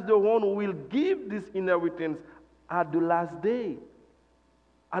 God is the one who will give this inheritance at the last day.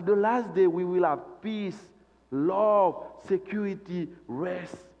 At the last day, we will have peace, love, security,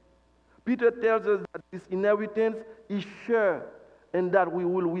 rest. Peter tells us that this inheritance is sure and that we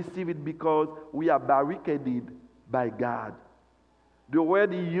will receive it because we are barricaded by God. The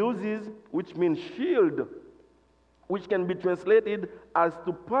word he uses, which means shield, which can be translated as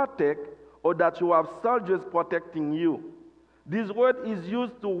to protect, or that you have soldiers protecting you. This word is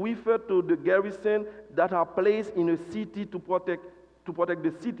used to refer to the garrison that are placed in a city to protect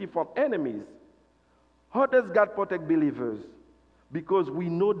the city from enemies. How does God protect believers? Because we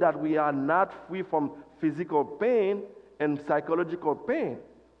know that we are not free from physical pain and psychological pain.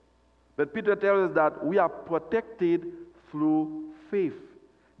 But Peter tells us that we are protected through faith.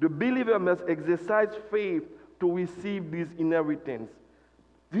 The believer must exercise faith to receive this inheritance.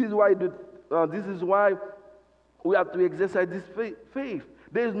 This is why we have to exercise this faith.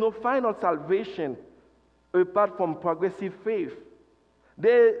 There is no final salvation apart from progressive faith.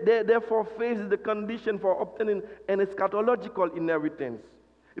 They therefore face the condition for obtaining an eschatological inheritance.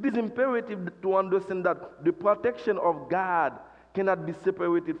 It is imperative to understand that the protection of God cannot be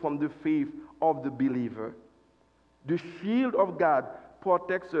separated from the faith of the believer. The shield of God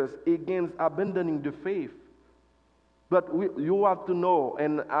protects us against abandoning the faith. But you have to know,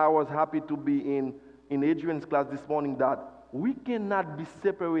 and I was happy to be in Adrian's class this morning, that we cannot be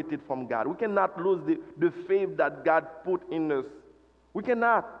separated from God. We cannot lose the faith that God put in us. We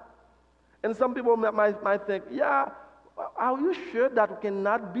cannot. And some people might think, yeah, are you sure that we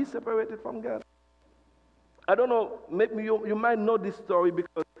cannot be separated from God? I don't know, maybe you might know this story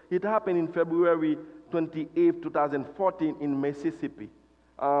because it happened in February 28, 2014 in Mississippi,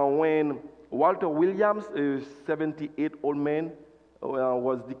 when Walter Williams, a 78-old man,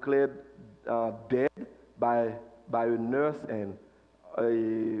 was declared dead by a nurse and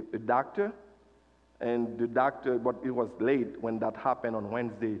a doctor. And the doctor, but it was late when that happened on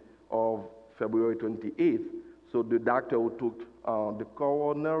Wednesday of February 28th. So the doctor who took the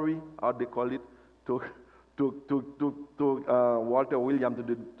coronary, how they call it, took Walter Williams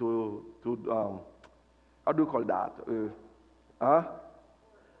to how do you call that?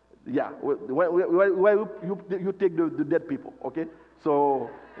 Yeah, where you take the dead people, okay? So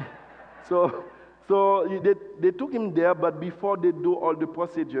they took him there, but before they do all the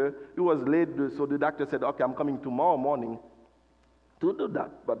procedure, it was late, so the doctor said, okay, I'm coming tomorrow morning to do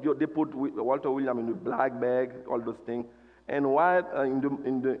that. But they put Walter Williams in a black bag, all those things. And while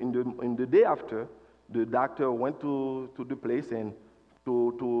in the day after, the doctor went to the place and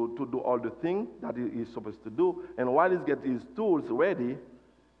to do all the things that he's supposed to do. And while he's getting his tools ready,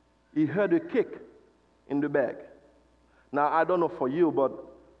 he heard a kick in the bag. Now, I don't know for you, but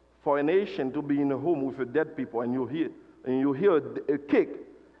for a nation to be in a home with a dead people and you hear a kick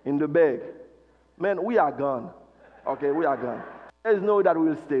in the bag, man, we are gone. Okay, we are gone. There is no way that we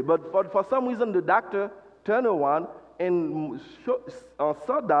will stay. But for some reason, the doctor turned around and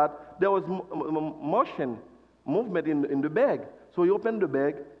saw that there was movement in the bag. So he opened the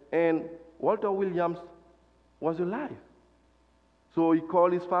bag, and Walter Williams was alive. So he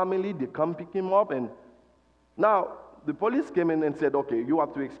called his family, they come pick him up, and now the police came in and said, okay, you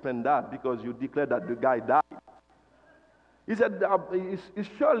have to explain that because you declared that the guy died. He said, it's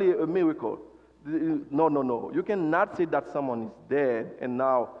surely a miracle. No. You cannot say that someone is dead and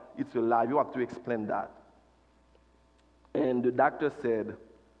now it's alive. You have to explain that. And the doctor said,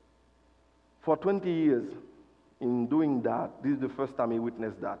 for 20 years in doing that, this is the first time he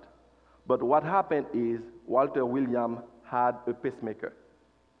witnessed that. But what happened is Walter Williams had a pacemaker.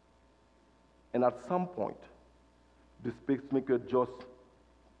 And at some point, this pacemaker just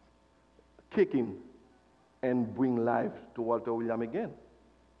kick in and bring life to Walter Williams again.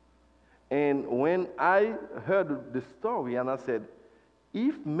 And when I heard the story, and I said,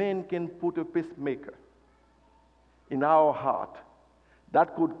 if man can put a pacemaker in our heart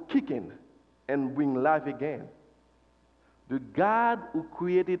that could kick in and bring life again, the God who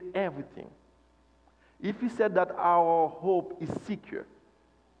created everything, if he said that our hope is secure,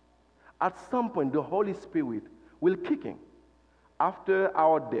 at some point the Holy Spirit will kick in after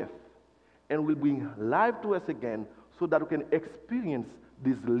our death and will bring life to us again so that we can experience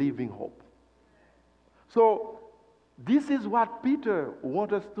this living hope. So this is what Peter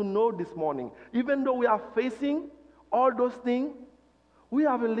wants us to know this morning. Even though we are facing all those things, we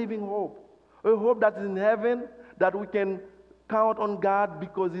have a living hope. A hope that is in heaven, that we can count on God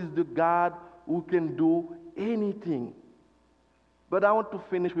because he's the God who can do anything. But I want to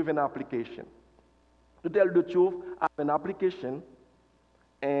finish with an application. To tell the truth, I have an application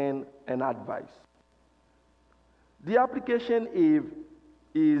and an advice. The application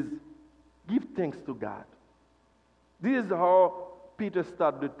is give thanks to God. This is how Peter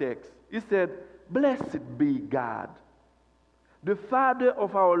started the text. He said, blessed be God, the Father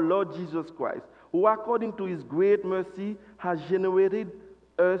of our Lord Jesus Christ, who according to his great mercy has generated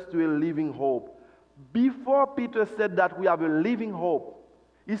us to a living hope. Before Peter said that we have a living hope,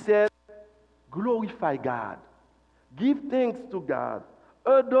 he said, glorify God. Give thanks to God.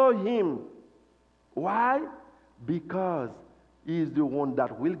 Adore him. Why? Because he is the one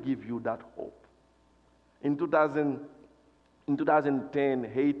that will give you that hope. In 2010,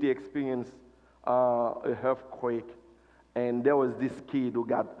 Haiti experienced a earthquake, and there was this kid who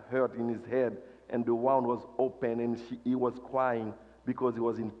got hurt in his head, and the wound was open, and he was crying because he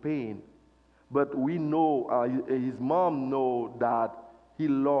was in pain. But we know, his mom knows that he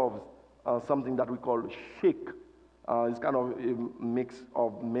loves something that we call shake. It's kind of a mix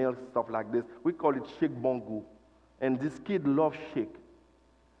of male stuff like this. We call it shake bongo. And this kid loves shake.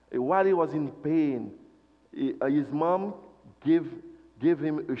 While he was in pain, his mom gave gave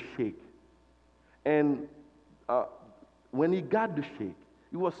him a shake. And when he got the shake,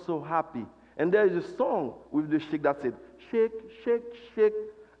 he was so happy. And there is a song with the shake that said, shake, shake, shake.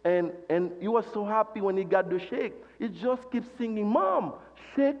 And he was so happy when he got the shake. He just keeps singing, Mom,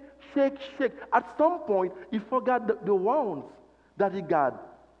 shake, shake, shake. At some point, he forgot the wounds that he got.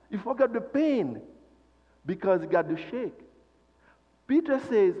 He forgot the pain because he got the shake. Peter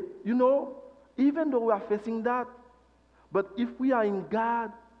says, you know, even though we are facing that, but if we are in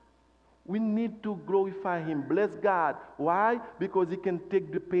God, we need to glorify him. Bless God. Why? Because he can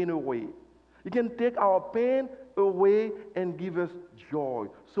take the pain away. He can take our pain away and give us joy.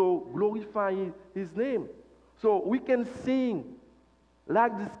 So glorify his name. So we can sing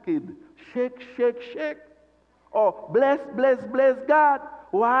like this kid, shake, shake, shake. Or bless, bless, bless God.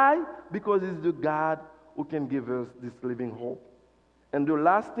 Why? Because it's the God who can give us this living hope. And the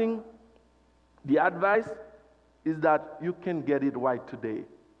last thing, the advice is that you can get it right today.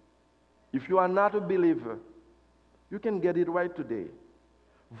 If you are not a believer, you can get it right today.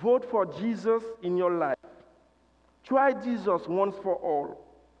 Vote for Jesus in your life. Try Jesus once for all.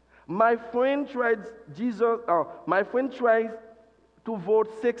 My friend tried to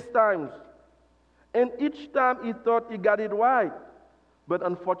vote 6 times. And each time he thought he got it right. But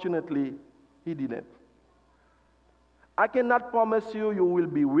unfortunately, he didn't. I cannot promise you you will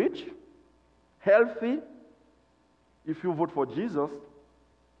be rich, healthy, if you vote for Jesus.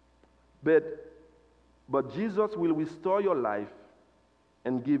 But Jesus will restore your life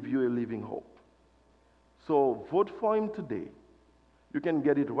and give you a living hope. So vote for him today. You can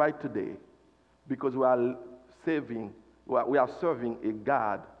get it right today because we are serving a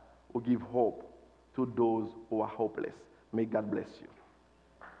God who gives hope to those who are hopeless. May God bless you.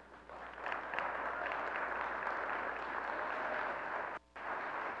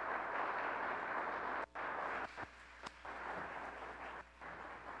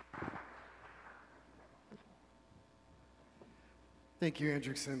 Thank you,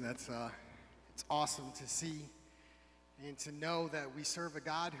 Adrikson. It's awesome to see and to know that we serve a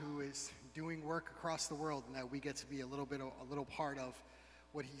God who is doing work across the world, and that we get to be a little part of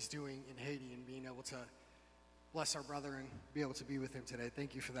what he's doing in Haiti and being able to bless our brother and be able to be with him today.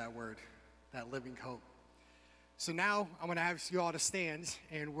 Thank you for that word, that living hope. So now I'm going to have you all to stand,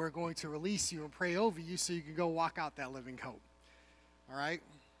 and we're going to release you and pray over you so you can go walk out that living hope. All right?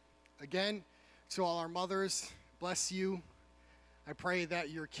 Again, to all our mothers, bless you. I pray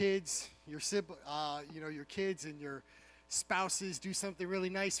that your kids, your kids and your spouses do something really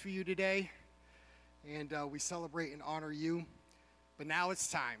nice for you today, and we celebrate and honor you. But now it's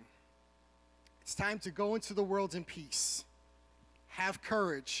time. It's time to go into the world in peace. Have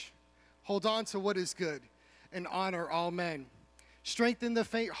courage. Hold on to what is good, and honor all men. Strengthen the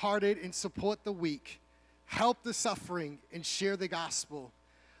faint-hearted and support the weak. Help the suffering and share the gospel.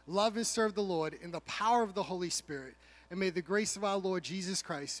 Love and serve the Lord in the power of the Holy Spirit. And may the grace of our Lord Jesus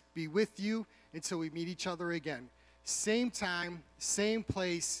Christ be with you until we meet each other again. Same time, same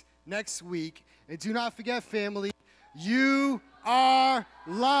place, next week. And do not forget, family, you are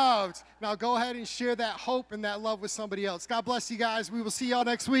loved. Now go ahead and share that hope and that love with somebody else. God bless you guys. We will see y'all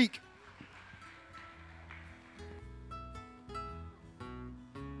next week.